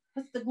on him?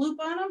 What's the gloop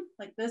on him?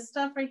 Like this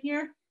stuff right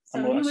here?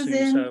 So he was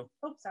in,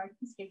 oh, sorry.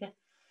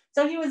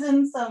 So he was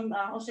in some,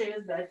 I'll show you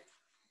his bed.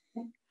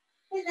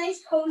 A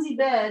nice cozy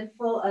bed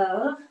full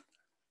of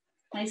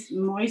nice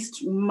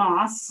moist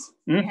moss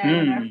we had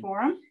in there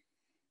for him.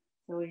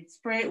 So we'd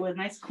spray it with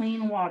nice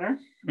clean water.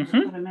 Put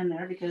him in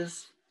there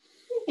because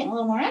he's getting a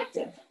little more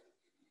active. Here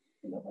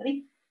you go,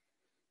 buddy.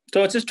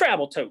 So it's his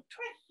travel tote.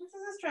 Right. This is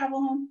his travel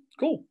home.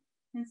 Cool.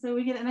 And so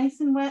we get it nice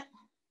and wet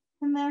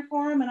in there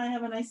for him. And I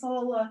have a nice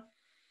little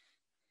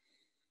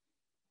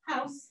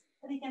house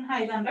that he can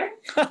hide under.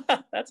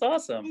 That's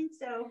awesome. And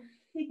so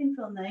he can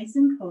feel nice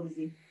and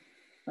cozy,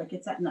 like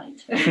it's at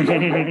night.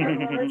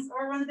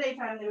 or when the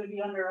daytime, they would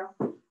be under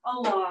a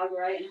log,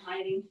 right, and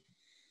hiding,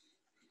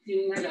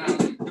 doing their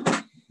job.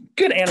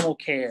 Good animal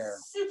care.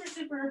 Super,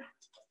 super.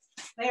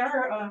 They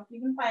are,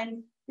 you can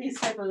find these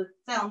type of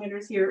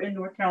salamanders here in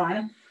North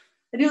Carolina.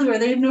 They do where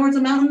they're towards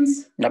the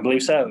mountains. I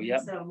believe so, yeah.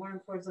 So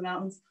more towards the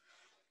mountains.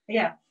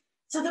 Yeah.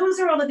 So those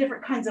are all the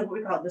different kinds of what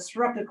we call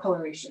disruptive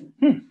coloration.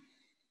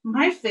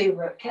 My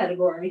favorite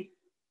category,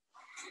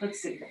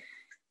 let's see.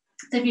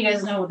 If you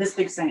guys know this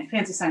big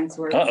fancy science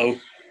word. Uh-oh.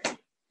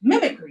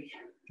 Mimicry.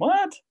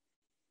 What?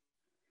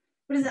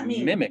 What does that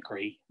mean?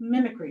 Mimicry.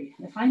 Mimicry.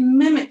 If I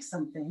mimic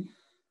something.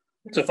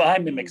 So if I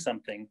mimic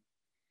something.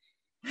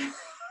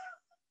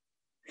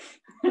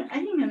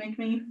 You mimic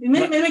me.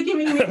 Mimicking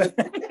me.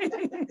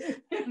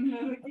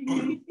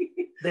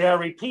 They are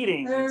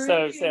repeating,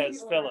 so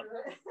says Philip.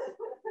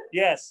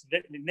 Yes,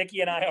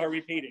 Nikki and I are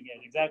repeating. Yeah,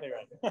 exactly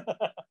right.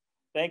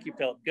 Thank you,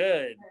 Philip.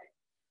 Good.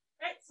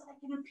 Right, so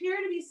they can appear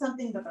to be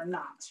something that they're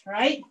not,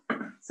 right?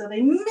 So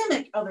they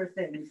mimic other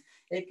things.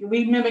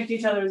 We mimicked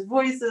each other's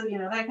voices,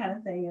 that kind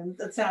of thing, and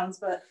it sounds,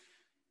 but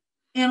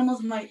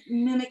animals might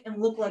mimic and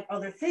look like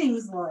other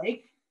things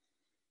like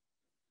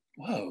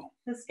whoa,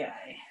 this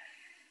guy.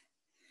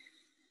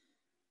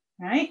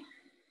 Right?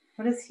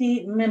 What is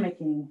he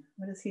mimicking?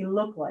 What does he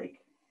look like?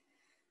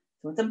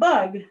 So it's a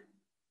bug.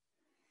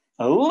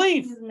 A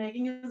leaf. He's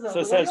making his own.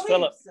 So says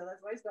Philip. So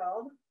that's why it's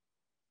called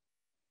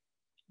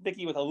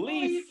Vicky with a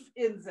leaf.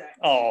 Insect.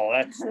 Oh,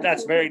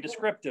 that's very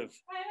descriptive.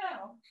 I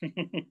know.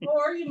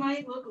 Or you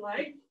might look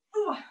like.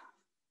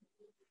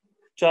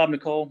 Job,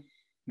 Nicole.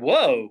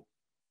 Whoa.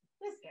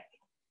 This guy.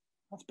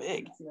 That's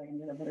big. Let's see if I can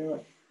get a better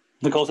look.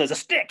 Nicole says a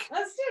stick. A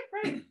stick,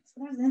 right?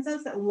 So there's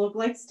insects that look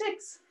like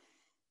sticks.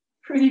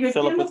 Pretty good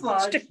Philip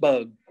camouflage. with stick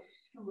bug.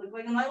 Look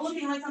like I'm not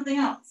looking like something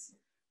else.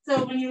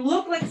 So when you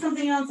look like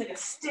something else, like a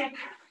stick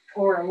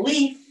or a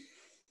leaf,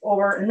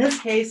 or in this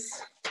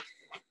case,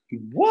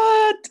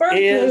 what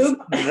is poop.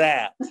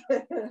 that?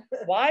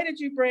 Why did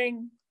you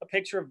bring a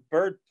picture of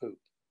bird poop?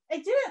 I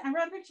didn't. I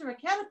brought a picture of a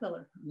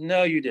caterpillar.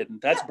 No, you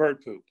didn't. That's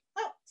bird poop.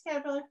 Oh, it's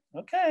caterpillar.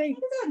 Okay.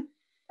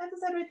 That's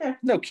his head right there.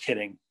 No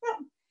kidding.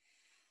 No.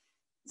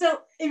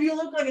 So if you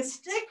look like a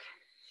stick,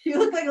 you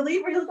look like a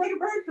leaf, or you look like a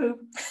bird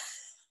poop,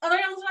 other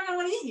animals are not going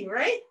to want to eat you,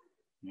 right?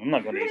 I'm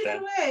not going to eat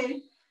that.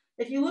 Way,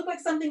 if you look like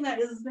something that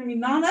is maybe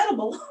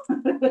non-edible,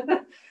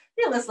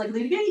 you're less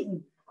likely to get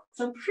eaten.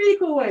 So pretty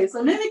cool way.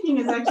 So mimicking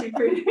is actually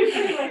pretty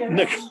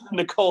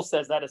Nicole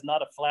says that is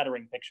not a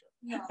flattering picture.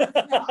 No.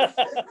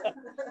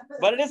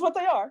 But it is what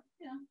they are.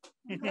 Yeah.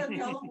 Some days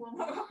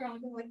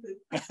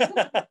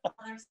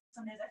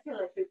I feel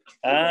like poop.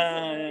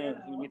 Yeah,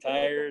 you'll be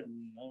tired.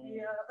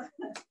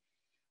 Yeah.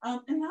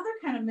 Another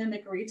kind of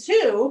mimicry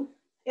too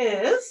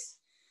is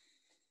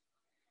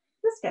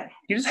this guy.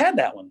 You just had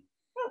that one.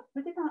 No,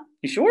 I did not.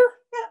 You sure?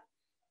 Yeah.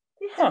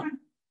 Huh.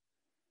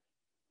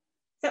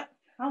 So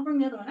I'll bring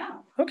the other one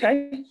out.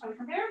 Okay. Shall we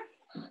compare?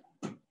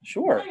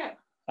 Sure. Okay.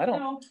 I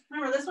don't. So,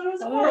 remember, this one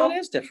was a coral. Oh, it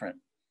is different.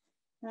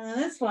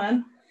 And this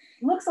one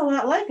looks a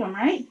lot like him,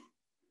 right?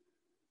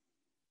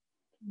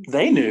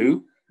 They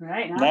knew.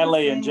 Right.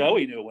 Natalie and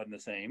Joey knew it wasn't the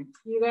same.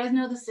 You guys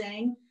know the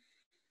saying.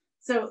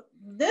 So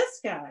this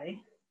guy,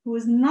 who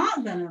is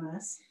not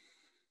venomous,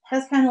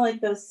 has kind of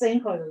like those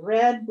same colors,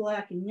 red,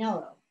 black, and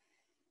yellow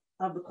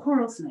of the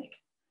coral snake.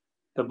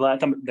 The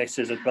black, they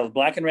says the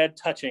black and red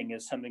touching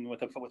is something with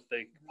the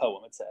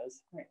poem. It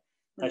says. Right.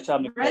 Nice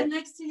job, Nicole. Red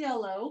next to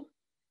yellow,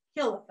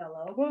 kill a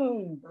fellow.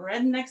 Whoa.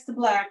 Red next to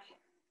black,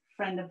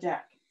 friend of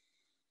Jack.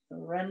 So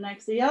red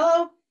next to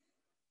yellow,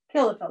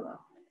 kill a fellow.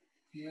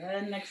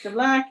 Red next to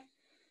black,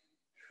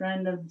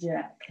 friend of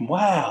Jack.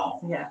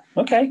 Wow. Yeah.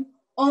 Okay.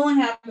 Only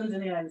happens in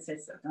the United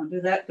States. So don't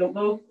do that. Don't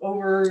go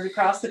over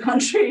across the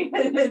country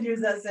and use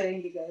that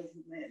saying because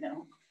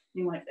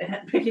you might end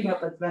up picking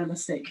up a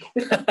venomous snake.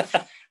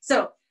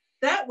 So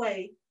that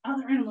way,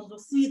 other animals will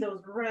see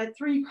those red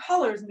 3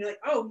 colors and be like,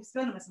 "Oh, he's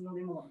venomous," and they'll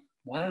leave him alone.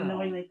 Wow.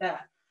 Knowing like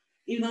that,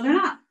 even though they're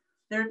not.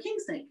 They're a king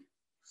snake,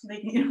 so they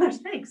can eat other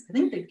snakes. I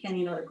think they can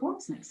eat other coral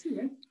snakes too,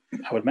 right?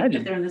 I would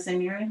imagine. If they're in the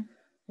same area.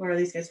 Where are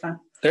these guys found?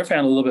 They're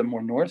found a little bit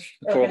more north.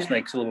 The coral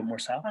snakes a little bit more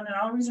south. And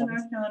they're always in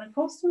North Carolina,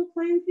 coastal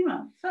plains,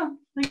 So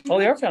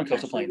they are found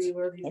coastal plains.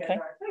 Okay.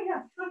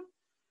 Yeah.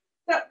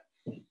 So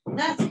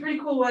that's a pretty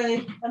cool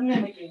way of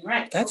mimicking,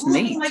 right? That's so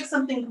neat. Like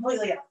something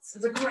completely else.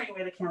 It's a great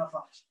way to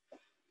camouflage.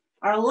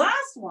 Our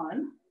last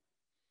one,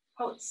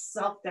 it's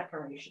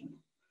self-decoration,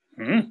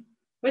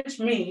 which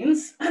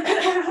means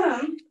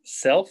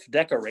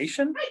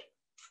self-decoration. Right.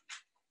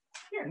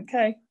 Here.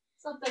 Okay.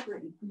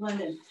 Self-decorating.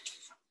 Blend in.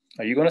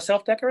 Are you going to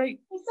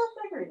self-decorate? I'm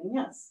self-decorating,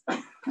 yes.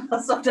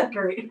 I'll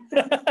self-decorate.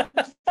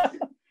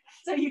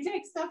 So you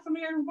take stuff from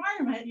your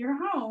environment, your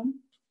home,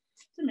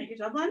 to make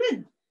yourself blend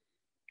in.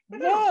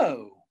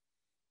 Whoa.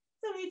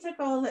 So you took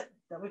all that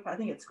I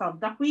think it's called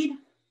duckweed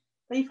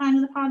that you find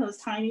in the pond, those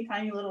tiny,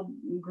 tiny little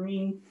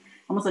green,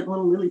 almost like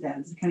little lily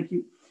pads. It's kind of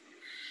cute.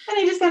 And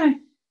he just kind of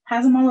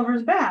has them all over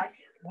his back.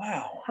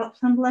 Wow.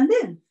 Helps him blend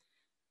in.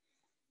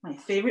 My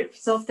favorite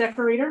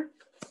self-decorator.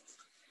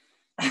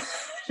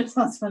 Just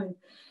sounds funny.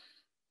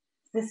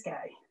 This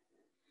guy.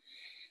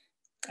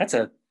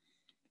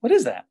 What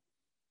is that?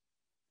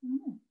 I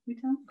don't know. You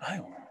tell me. I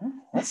don't know.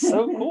 That's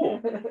so cool.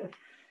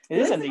 It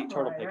is a neat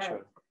turtle picture.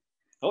 Right.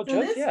 Oh,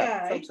 so this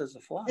guy Philip says a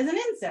fly. is an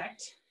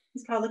insect.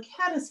 He's called a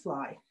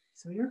caddisfly.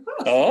 So you're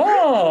close.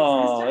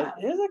 Oh,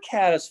 it is a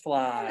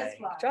caddisfly.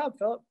 Good job,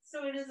 Philip.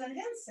 So it is an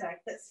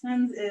insect that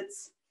spends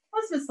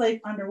most of its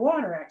life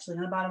underwater, actually,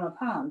 in the bottom of a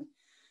pond.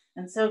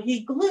 And so he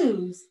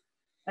glues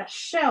a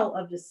shell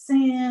of just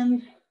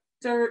sand,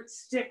 dirt,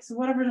 sticks,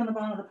 whatever's on the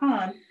bottom of the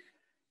pond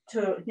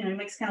to, he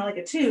makes kind of like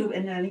a tube,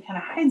 and then he kind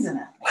of hides in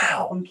it.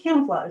 Wow. From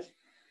camouflage.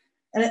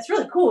 And it's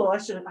really cool. I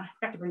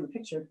forgot to bring the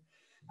picture.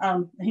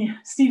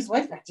 Steve's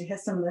wife actually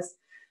has some of this.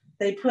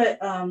 They put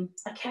a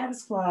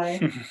caddisfly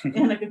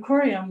in an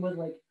aquarium with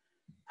like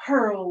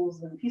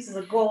pearls and pieces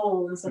of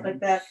gold and stuff like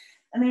that.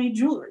 And they made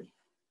jewelry.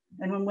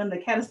 And when the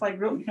caddisfly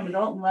grew up and became an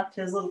adult and left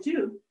his little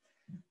tube,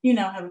 you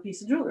now have a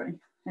piece of jewelry.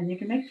 And you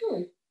can make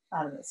jewelry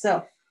out of it.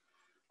 So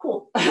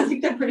cool. I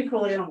think they're pretty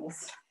cool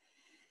animals.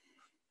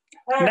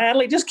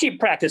 Natalie, just keep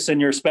practicing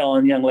your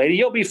spelling, young lady.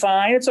 You'll be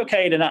fine. It's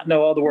okay to not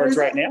know all the words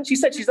right now. She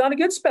said she's not a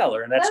good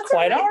speller, and that's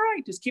quite all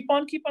right. Just keep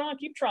on, keep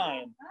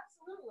trying.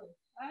 Absolutely.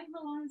 I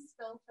belong to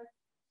spell check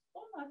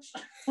so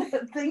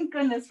much. Thank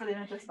goodness for the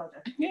interest spell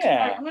check. Yeah.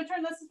 All right, I'm going to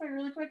turn this way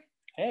really quick.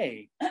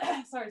 Hey.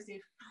 Sorry,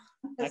 Steve.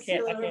 I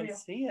can't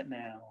see it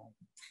now.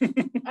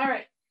 All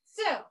right.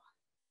 So,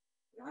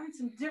 we learned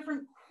some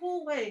different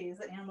cool ways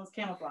that animals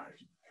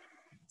camouflage.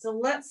 So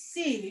let's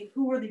see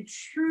who are the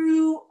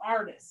true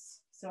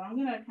artists. So I'm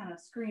going to kind of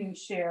screen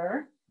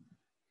share,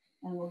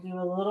 and we'll do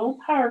a little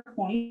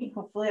PowerPoint.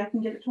 Hopefully I can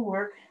get it to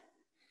work.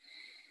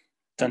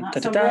 Dun, Not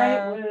dun, so dun,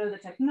 bright with the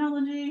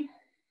technology.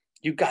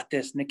 You got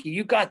this, Nikki.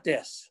 You got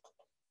this.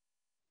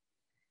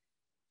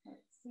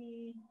 Let's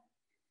see.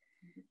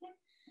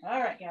 All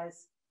right,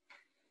 guys.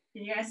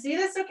 Can you guys see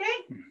this okay?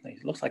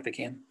 It looks like they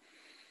can.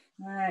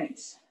 All right.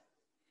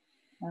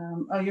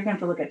 Oh, you're going to have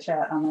to look at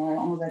chat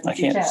on there. I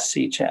can't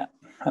see chat.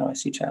 How do I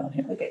see chat on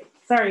here? Okay.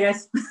 Sorry,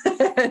 guys.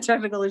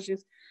 Technical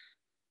issues.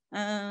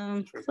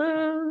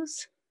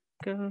 Close.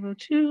 Go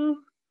to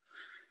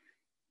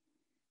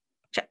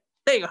chat.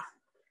 There you go.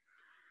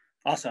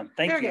 Awesome.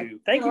 Thank you.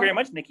 Thank you very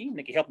much, Nikki.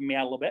 Nikki helping me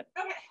out a little bit.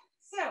 Okay.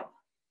 So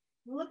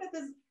look at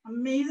this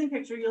amazing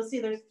picture. You'll see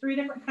there's 3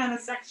 different kind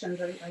of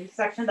sections. Are you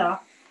sectioned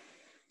off?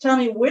 Tell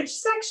me which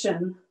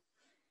section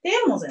the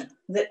animal's in.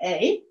 Is it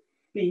A,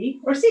 B,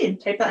 or C?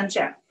 And type that in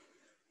chat.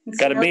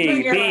 Got to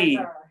be B.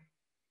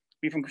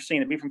 B from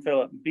Christina, B from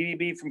Philip,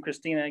 B from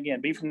Christina again,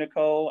 B from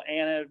Nicole,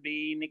 Anna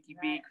B, Nikki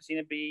B,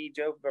 Christina B,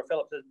 Joe or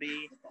Philip says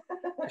B,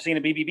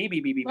 Christina B, B, B,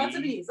 B, B, B, B. Lots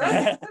of B's.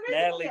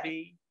 Natalie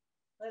B.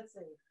 Let's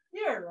see.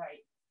 You're right.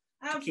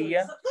 Absolutely.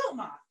 So, little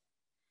moth.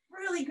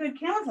 Really good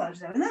camouflage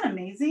though. Isn't that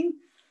amazing?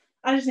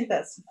 I just think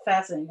that's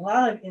fascinating. A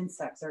lot of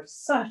insects are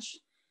such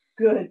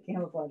good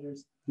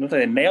camouflagers.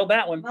 They nailed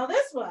that one. Now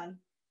this one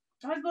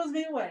always blows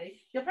me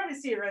away. You'll probably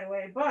see it right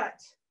away,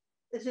 but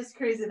it's just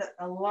crazy that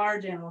a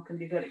large animal can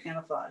be good at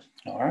camouflage.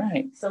 All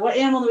right. So what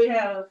animal do we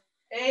have?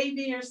 A,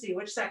 B, or C?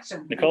 Which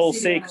section? Nicole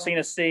C,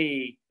 Christina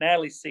C,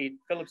 Natalie C,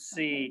 Philip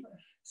C,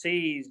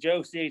 C's,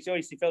 Joe C,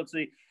 Joey C, Philip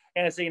C,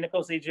 Anna C,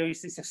 Nicole C, Joey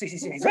C, C, C, C.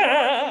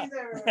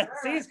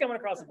 C's coming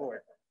across the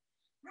board.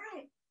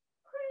 Right.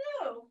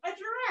 Hello, a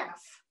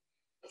giraffe.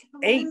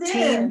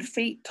 18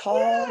 feet tall.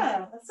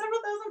 Yeah, a several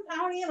thousand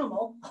pound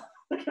animal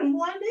that can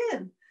blend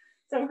in.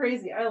 So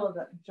crazy. I love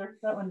that picture.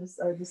 That one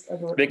I just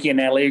adore it. Vicky and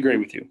Natalie agree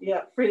with you.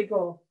 Yeah, pretty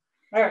cool.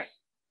 All right.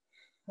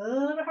 A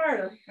little bit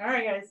harder. All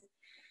right, guys.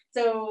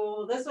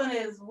 So this one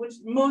is which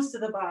most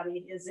of the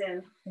body is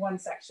in one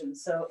section.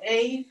 So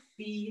A,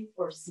 B,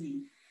 or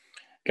C.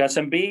 Got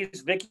some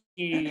B's.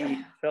 Vicky,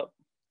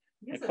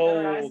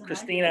 Nicole,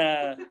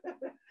 Christina,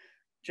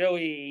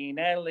 Joey,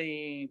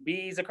 Natalie.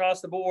 B's across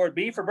the board.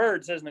 B for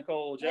bird, says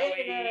Nicole.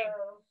 Joey.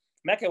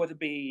 Mecca with a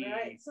B.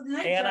 Right. So the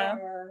nice Anna.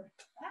 job,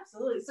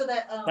 absolutely. So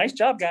that nice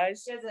job,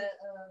 guys. There's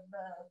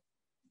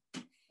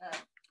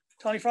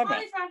Tony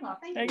Frogmouth.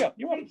 There you go.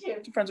 You're welcome. Thank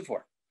you. 2 friends of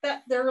 4.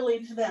 That they're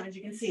related to them, as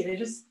you can see. They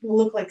just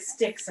look like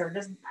sticks or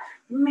just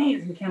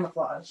amazing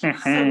camouflage. So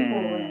cool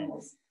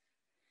animals.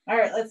 All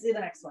right, let's see the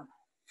next one.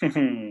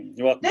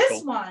 You're welcome. This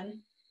Nicole. one,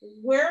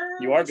 where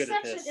you are which good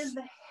section at this. is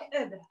the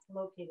head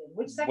located?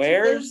 Which section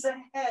Where's is the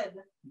head?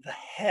 The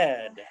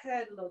head. The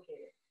head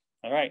located.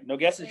 All right, no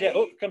guesses yet.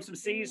 Oh, comes some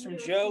C's from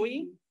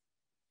Joey.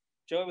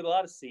 Joey with a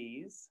lot of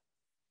C's.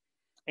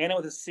 Anna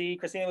with a C,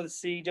 Christina with a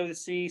C, Joe with a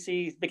C,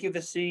 C, Vicky with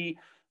a C.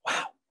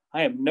 Wow,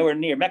 I am nowhere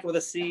near. Mecca with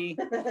a C.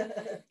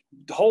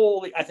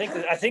 Holy, I think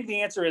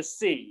the answer is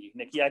C,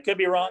 Nikki. I could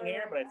be wrong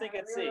here, but I think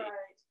it's C. Right.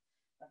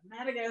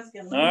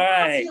 Madagascar. All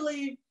right.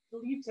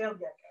 Leaf-tailed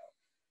gecko.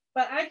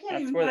 But I can't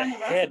That's even where find the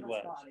the rest head of its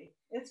was. body.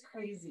 It's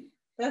crazy.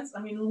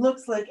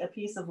 Looks like a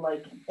piece of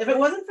lichen. If it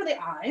wasn't for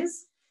the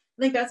eyes,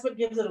 I think that's what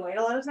gives it away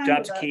a lot of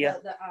times.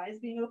 The eyes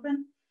being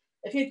open.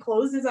 If he had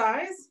closed his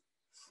eyes.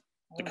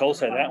 Nicole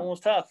said that one was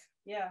tough.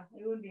 Yeah,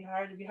 it would be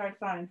hard. It'd be hard to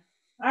find.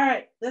 All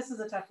right, this is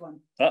a tough one.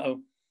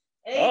 Uh-oh.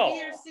 A,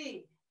 B, or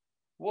C?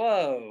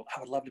 Whoa, I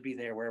would love to be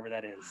there wherever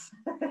that is.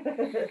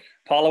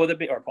 Paula with a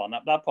B, or Paul,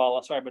 not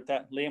Paula, sorry about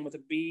that. Liam with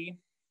a B.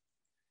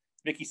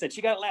 Vicky said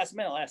she got it last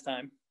minute last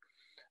time.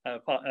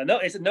 No,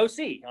 it's a no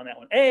C on that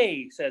one.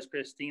 A, says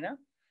Christina.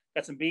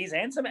 Got some B's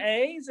and some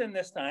A's in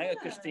this time. Yeah.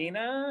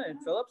 Christina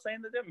and Philip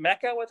saying that.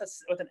 Mecca with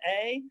an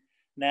A.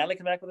 Natalie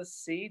come back with a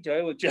C.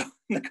 Joey with Joe.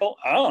 Nicole,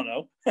 I don't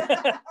know.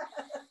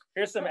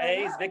 Here's some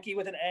A's. Vicky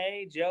with an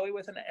A. Joey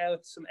with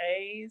some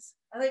A's.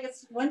 I think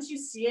it's once you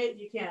see it,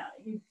 you can't.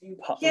 You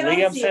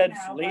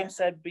Liam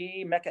said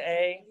B. Mecca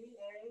A.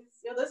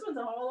 Yeah, this one's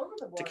all over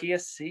the board.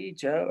 Takia C.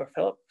 Joe or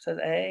Philip says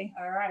A.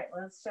 All right,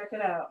 let's check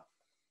it out.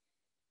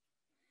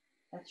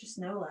 That's your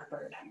snow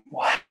leopard.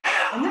 Wow.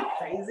 Isn't that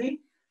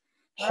crazy?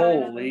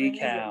 Holy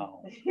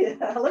cow. Yeah,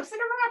 it looks like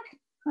a rock.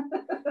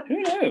 Who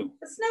knew?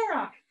 A snow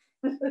rock.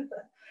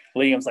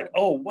 Liam's like,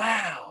 oh,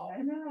 wow.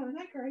 I know. Isn't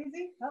that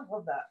crazy? I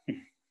love that.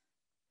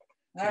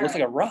 It looks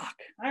like a rock.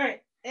 All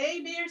right.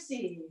 A, B, or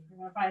C? You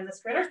want to find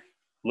this critter?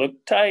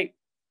 Look tight.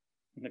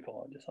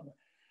 Nicole, just something.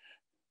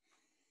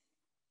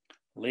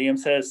 Liam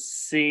says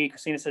C.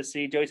 Christina says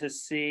C. Joey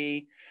says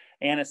C.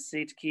 Anna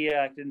C. Takia,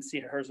 I didn't see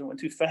hers. It went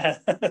too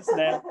fast.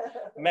 Now,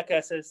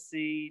 Mecca says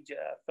C.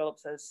 Philip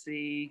says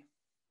C.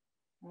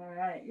 All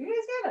right. You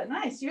guys got it.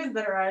 Nice. You have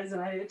better eyes than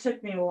I did. It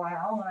took me a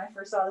while when I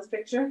first saw this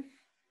picture.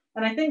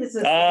 And I think this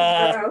is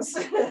gross.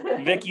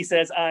 Vicky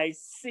says, I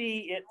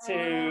see it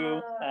too.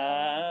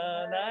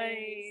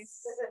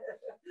 Nice.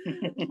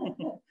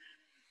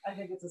 I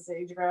think it's a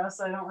sage grouse.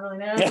 I don't really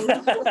know. I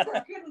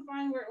couldn't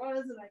find where it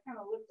was, and I kind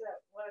of looked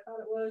at what I thought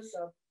it was,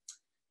 so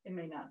it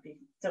may not be.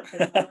 So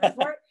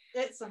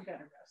it's some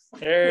kind of grouse.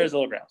 There's a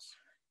little grouse.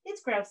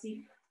 It's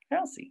grousey.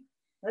 Grousey.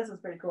 This is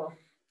pretty cool.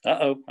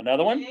 Uh-oh.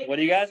 Another one? A, what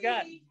do you guys C.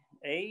 got?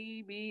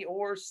 A, B,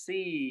 or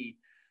C?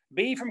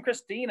 B from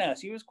Christina.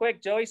 She was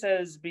quick. Joey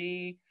says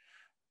B.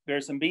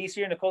 There's some B's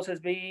here. Nicole says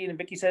B. And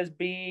Vicky says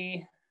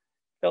B.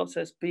 Philip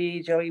says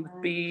bee. Joey with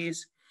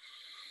bees.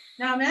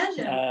 Now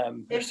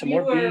imagine there's if some you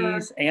more were,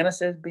 bees. Anna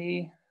says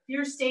bee.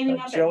 you're standing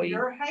up Joey. at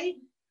your height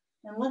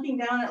and looking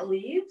down at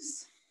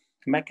leaves.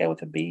 Mecca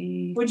with a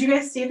bee. Would you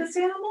guys see this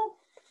animal?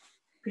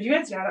 Because you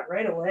guys got it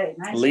right away.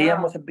 Nice Liam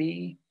job. with a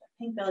bee.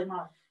 Pink belly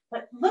moth.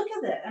 But look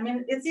at it. I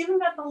mean, it's even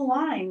got the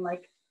line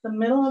like the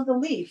middle of the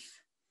leaf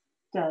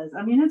does.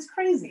 I mean, it's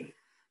crazy.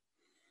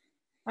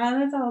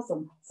 That's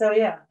awesome. So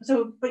yeah.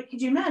 So, but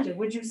could you imagine?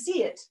 Would you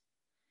see it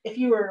if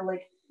you were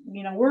like,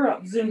 you know, we're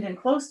up zoomed in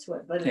close to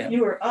it, but if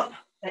you were up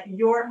at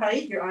your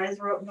height, your eyes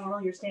were open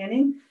normal, you're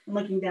standing and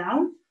looking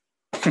down.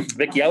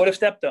 Vicky, I would have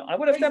stepped on. I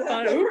would have stepped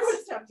on it.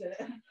 Oops. Stepped in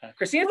it.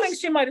 Christina thinks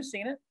she might have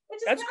seen it.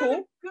 That's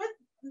cool.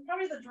 Good.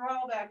 Probably the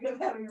drawback of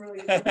having a really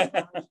good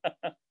camouflage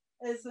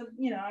is,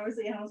 you know,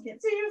 obviously animals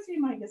can't see you, so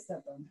you might get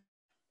stepped on.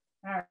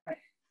 All right.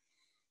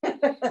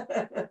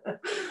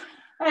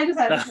 I just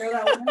had to throw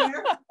that one in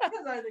there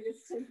because I think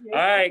it's too cute. All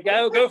right,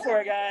 go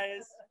for it,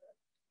 guys.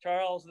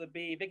 Charles with a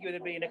B, Vicky with a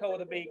B, Nicole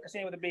with a B,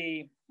 Christina with a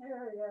B.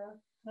 There we go.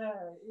 All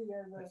right, you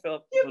guys.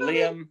 Philip,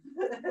 Liam,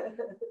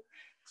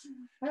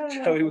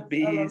 Joey with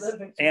bees,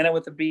 Anna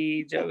with a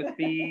B, Joe with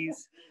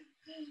bees.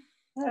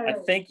 Right. I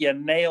think you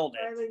nailed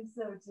it. I think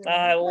so too.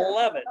 I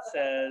love it,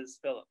 says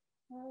Philip.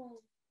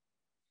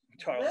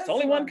 Charles, it's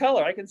only one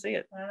color. I can see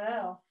it. I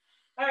know.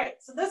 All right,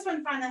 so this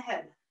one, find the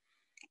head.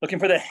 Looking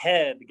for the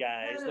head,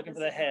 guys. Looking for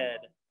the head.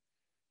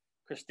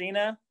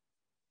 Christina,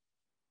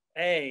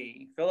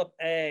 A. Philip,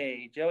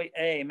 A. Joey,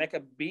 A.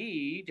 Mecca,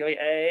 B. Joey,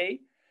 A.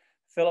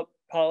 Philip,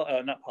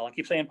 Paula, not Paula. I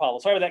keep saying Paula.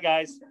 Sorry about that,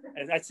 guys.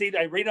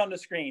 I read it on the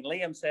screen.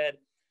 Liam said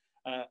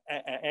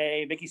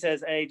A. Vicky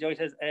says A. Joey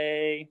says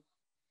A.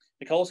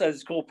 Nicole says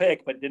it's a cool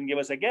pick, but didn't give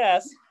us a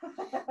guess.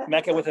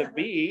 Mecca with a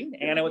B.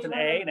 Anna with an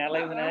A.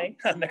 Natalie with an A.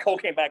 Nicole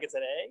came back and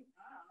said A.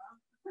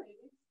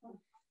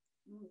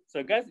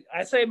 So, guys,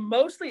 I say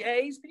mostly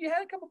A's, but you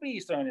had a couple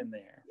B's thrown in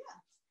there. Yeah.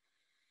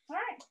 All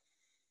right.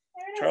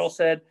 There it is. Charles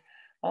said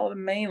all of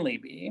them mainly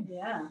B.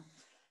 Yeah.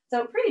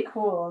 So pretty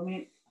cool. I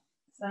mean,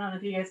 I don't know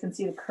if you guys can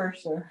see the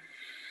cursor.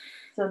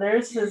 So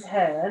there's his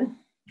head.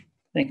 I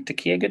think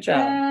Takia, good job.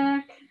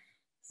 Back,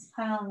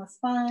 pile on the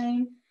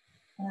spine,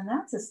 and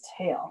that's his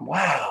tail.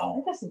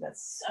 Wow. I just think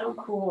that's so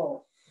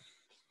cool.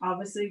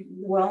 Obviously,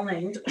 well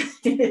named.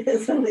 It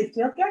is a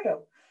leaf-tailed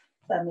gecko.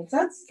 That makes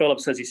sense. Philip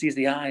says he sees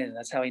the eye, and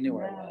that's how he knew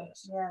where it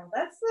was. Yeah,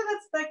 that's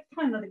that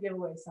kind of the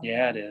giveaway. Sometimes.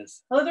 Yeah, it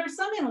is. Although there's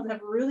some animals that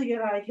have really good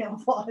eye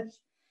camouflage,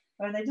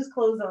 and they just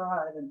close their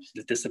eyes and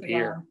just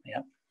disappear.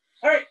 Yeah.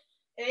 All right,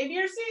 A,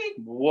 B, or C.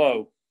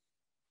 Whoa.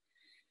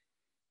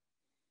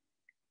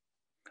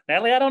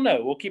 Natalie, I don't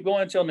know. We'll keep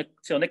going until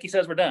Nikki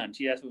says we're done.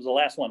 She asked if it was the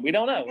last one. We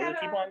don't know. We'll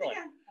keep on going.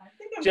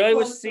 Joey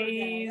with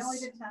C's. I only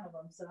did 10 of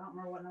them, so I don't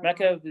remember what number.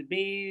 Mecca with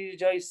B.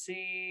 Joey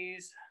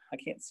C's. I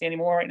can't see any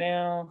more right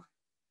now.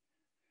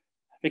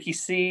 Vicky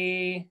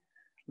C,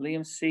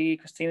 Liam C,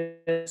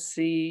 Christina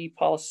C,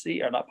 Paula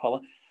C, or not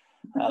Paula,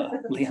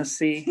 Liam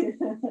C.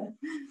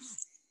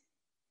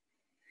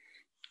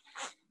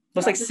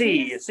 Looks like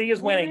C. C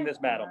is winning this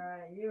battle. All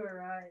right, you were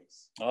right.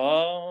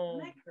 Oh.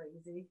 Isn't that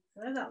crazy?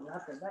 That's not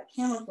nothing. That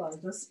camouflage,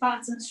 the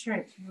spots and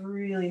stripes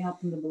really help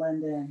them to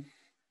blend in.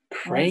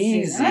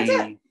 Crazy. That's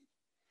it.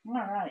 All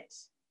right.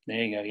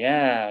 There you go.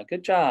 Yeah,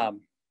 good job.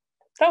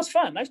 That was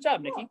fun. Nice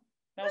job, Nikki.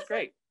 That was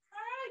great.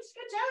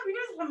 Good job. You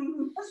guys have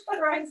much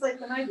better eyesight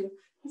than I do.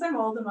 Because I'm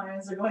old and my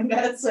eyes are going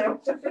bad,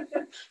 so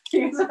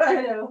here's what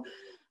I know.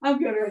 I'm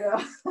good right now.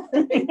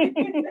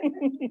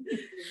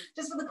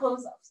 Just for the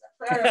close-ups.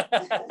 All right.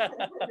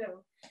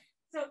 No.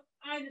 So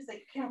I just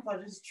think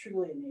camouflage is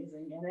truly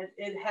amazing, and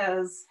it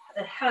has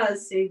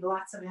saved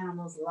lots of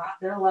animals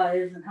their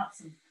lives and helps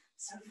them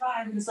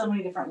survive in so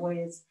many different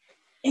ways,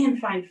 and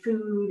find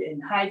food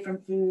and hide from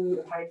food,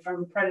 or hide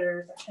from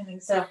predators, and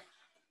things. So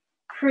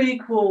pretty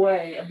cool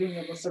way of being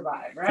able to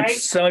survive, right? And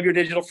some of your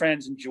digital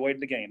friends enjoyed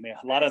the game.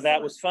 A lot of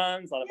that was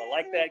fun. A lot of them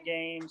liked that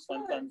game.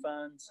 Fun.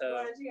 So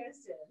I'm glad you guys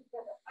did.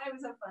 I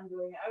was have fun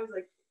doing it. I was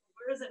like,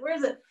 where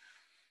is it?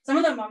 Some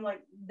of them I'm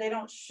like, they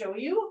don't show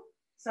you.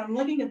 So I'm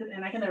looking at them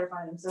and I can never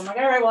find them. So I'm like,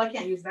 all right, well, I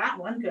can't use that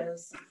one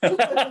because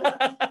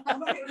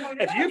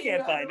if you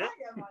can't find it.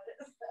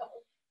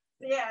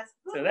 Yeah.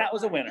 So that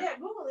was a winner. Yeah,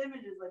 Google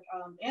Images like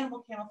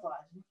animal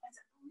camouflage. That's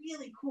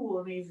really cool,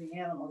 amazing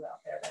animals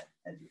out there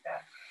that do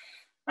that.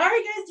 All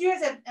right, guys. Do you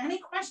guys have any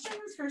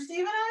questions for Steve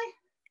and I?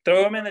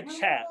 Throw them in the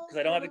chat because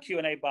I don't have the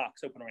Q&A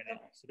box open right now.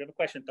 So if you have a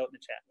question, throw it in the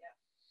chat.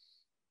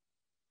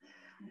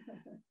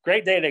 Yeah.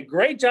 Great day today.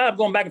 Great job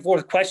going back and forth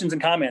with questions and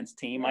comments,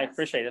 team. Yes. I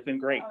appreciate it. It's been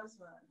great. That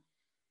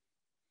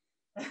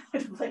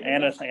was fun.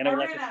 Anna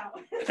right now.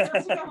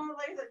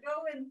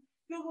 Go and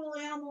Google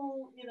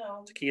animal,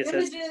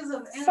 images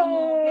of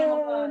animal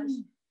camouflage.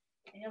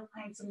 And you'll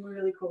find some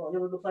really cool.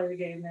 You'll be able to play the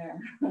game there.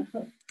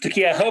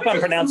 Takia, I hope I'm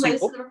pronouncing.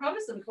 There are probably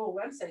some cool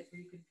websites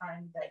where you can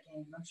find that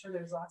game. I'm sure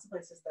there's lots of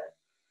places that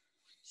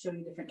show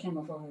you different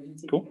camouflage and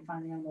see if you can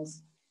find the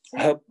animals.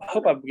 So, I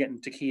hope I'm getting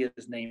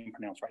Takia's name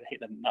pronounced right. I hate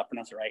to not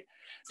pronounce it right.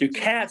 Do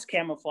cats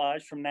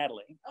camouflage from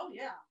Natalie? Oh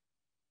yeah,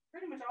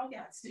 pretty much all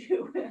cats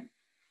do.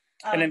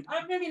 And then,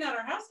 maybe not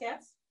our house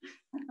cats.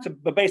 So,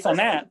 but based on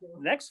that,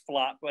 the next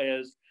flop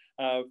is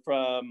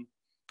from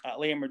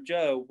Liam or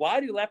Joe. Why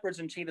do leopards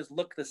and cheetahs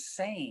look the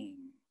same?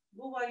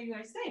 Well, what do you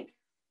guys think?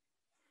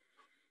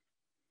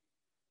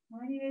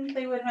 Why do you think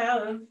they would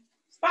have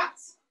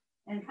spots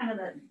and kind of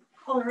the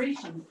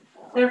coloration?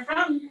 They're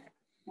from,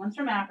 one's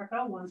from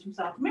Africa, one's from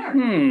South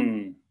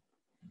America.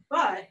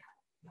 But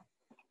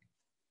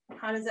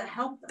how does it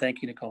help them?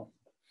 Thank you, Nicole.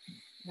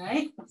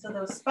 Right? So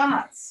those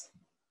spots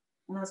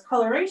and those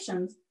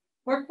colorations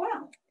work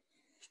well.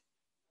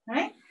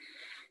 Right?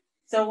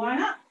 So why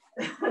not?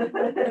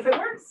 If it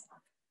works,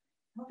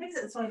 I'll fix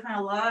it. So I find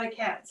a lot of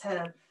cats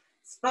have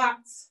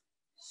spots,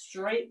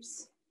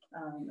 stripes,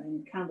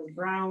 and kind of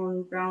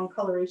brown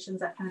colorations,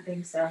 that kind of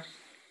thing. So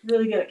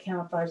really good at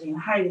camouflaging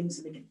and hiding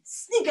so they can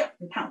sneak up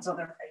and pounce on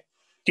their prey.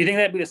 Do you think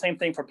that'd be the same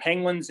thing for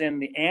penguins in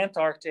the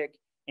Antarctic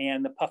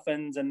and the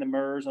puffins and the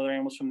murs, other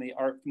animals from the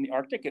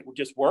Arctic? It would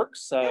just work.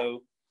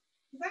 So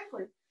yeah,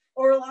 exactly.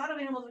 Or a lot of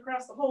animals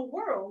across the whole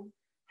world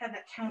have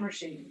that counter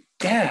shading.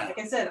 Yeah. Like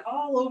I said,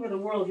 all over the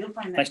world you'll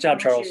find that. Nice job,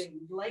 Charles.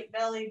 Shading, light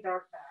belly,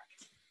 dark back.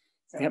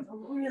 So yep. It's a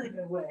really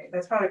good way.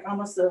 That's probably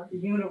almost a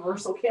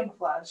universal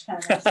camouflage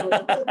kind of. So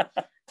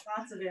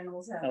lots of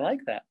animals have. I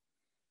like that.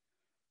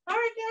 All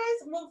right,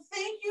 guys. Well,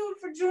 thank you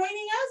for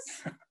joining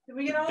us. Did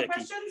we get all the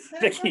questions?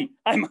 Vicky,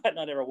 I might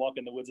not ever walk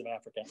in the woods of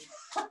Africa.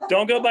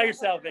 Don't go by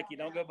yourself, Vicky.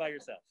 Don't go by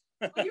yourself.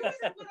 Well, you guys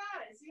have good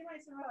eyes. You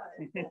might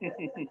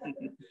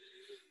survive.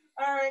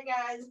 All right,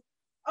 guys.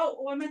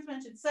 Oh, I meant to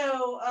mention.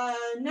 So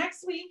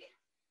next week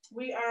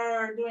we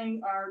are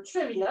doing our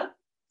trivia.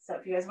 So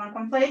if you guys want to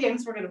come play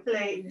games, we're going to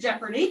play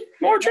Jeopardy.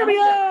 More trivia!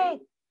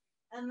 Jeopardy.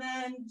 And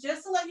then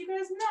just to let you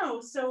guys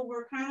know, so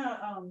we're kind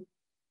of,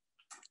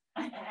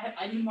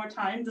 I need more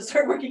time to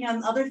start working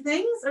on other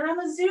things around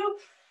the zoo.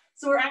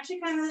 So we're actually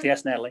kind of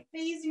Natalie.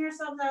 phasing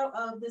ourselves out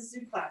of the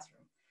zoo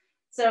classroom.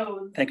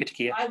 So thank you,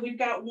 Takia. We've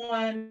got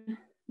one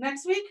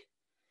next week.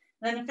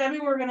 Then in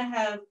February, we're going to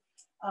have,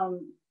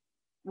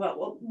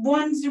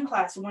 one zoo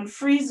classroom, one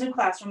free zoo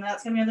classroom.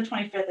 That's going to be on the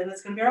 25th, and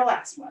it's going to be our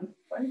last one.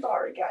 I'm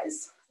sorry,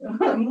 guys. I'm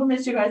going to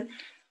miss you guys.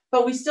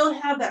 But we still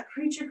have that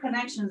Creature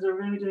Connections that we're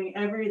going to be doing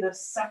the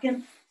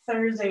second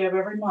Thursday of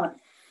every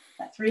month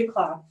at 3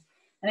 o'clock.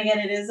 And again,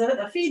 it is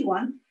a feed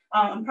one.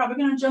 I'm probably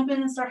going to jump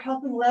in and start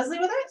helping Leslie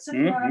with it. So if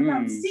you want to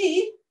come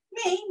see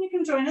me, you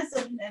can join us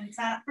and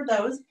sign up for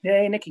those.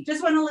 Yay, Nikki.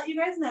 Just want to let you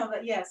guys know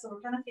that, yeah, so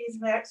we're kind of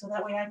phasing back so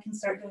that way I can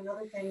start doing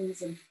other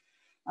things. And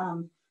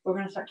we're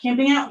going to start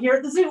camping out here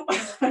at the zoo.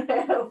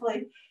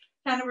 Hopefully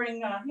kind of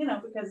bring,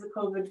 because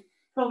the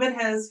COVID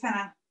has kind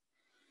of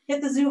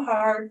hit the zoo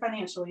hard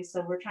financially.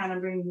 So we're trying to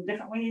bring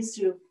different ways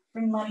to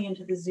bring money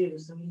into the zoo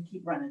so we can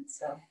keep running.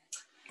 So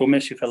we'll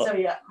miss you, Philip. So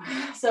yeah.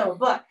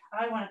 But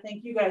I want to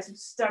thank you guys who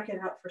stuck it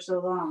out for so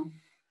long.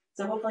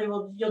 So hopefully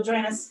you'll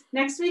join us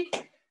next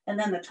week, and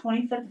then the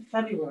 25th of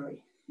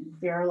February will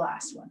be our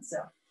last one. So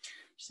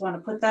just want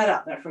to put that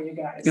out there for you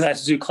guys.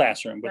 That's zoo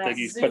classroom, but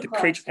the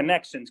Creature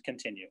Connections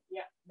continue.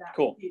 Yeah.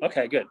 Cool.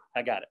 Okay, good.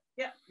 I got it.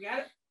 Yeah, you got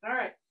it. All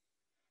right.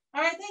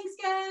 All right, thanks,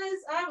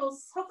 guys. I will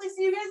hopefully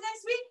see you guys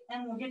next week,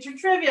 and we'll get your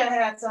trivia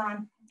hats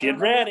on. Get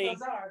ready.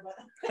 Those are,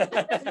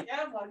 but you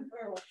have one.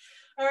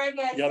 All right,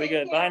 guys. Y'all be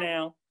good. Bye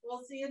now.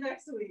 We'll see you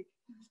next week.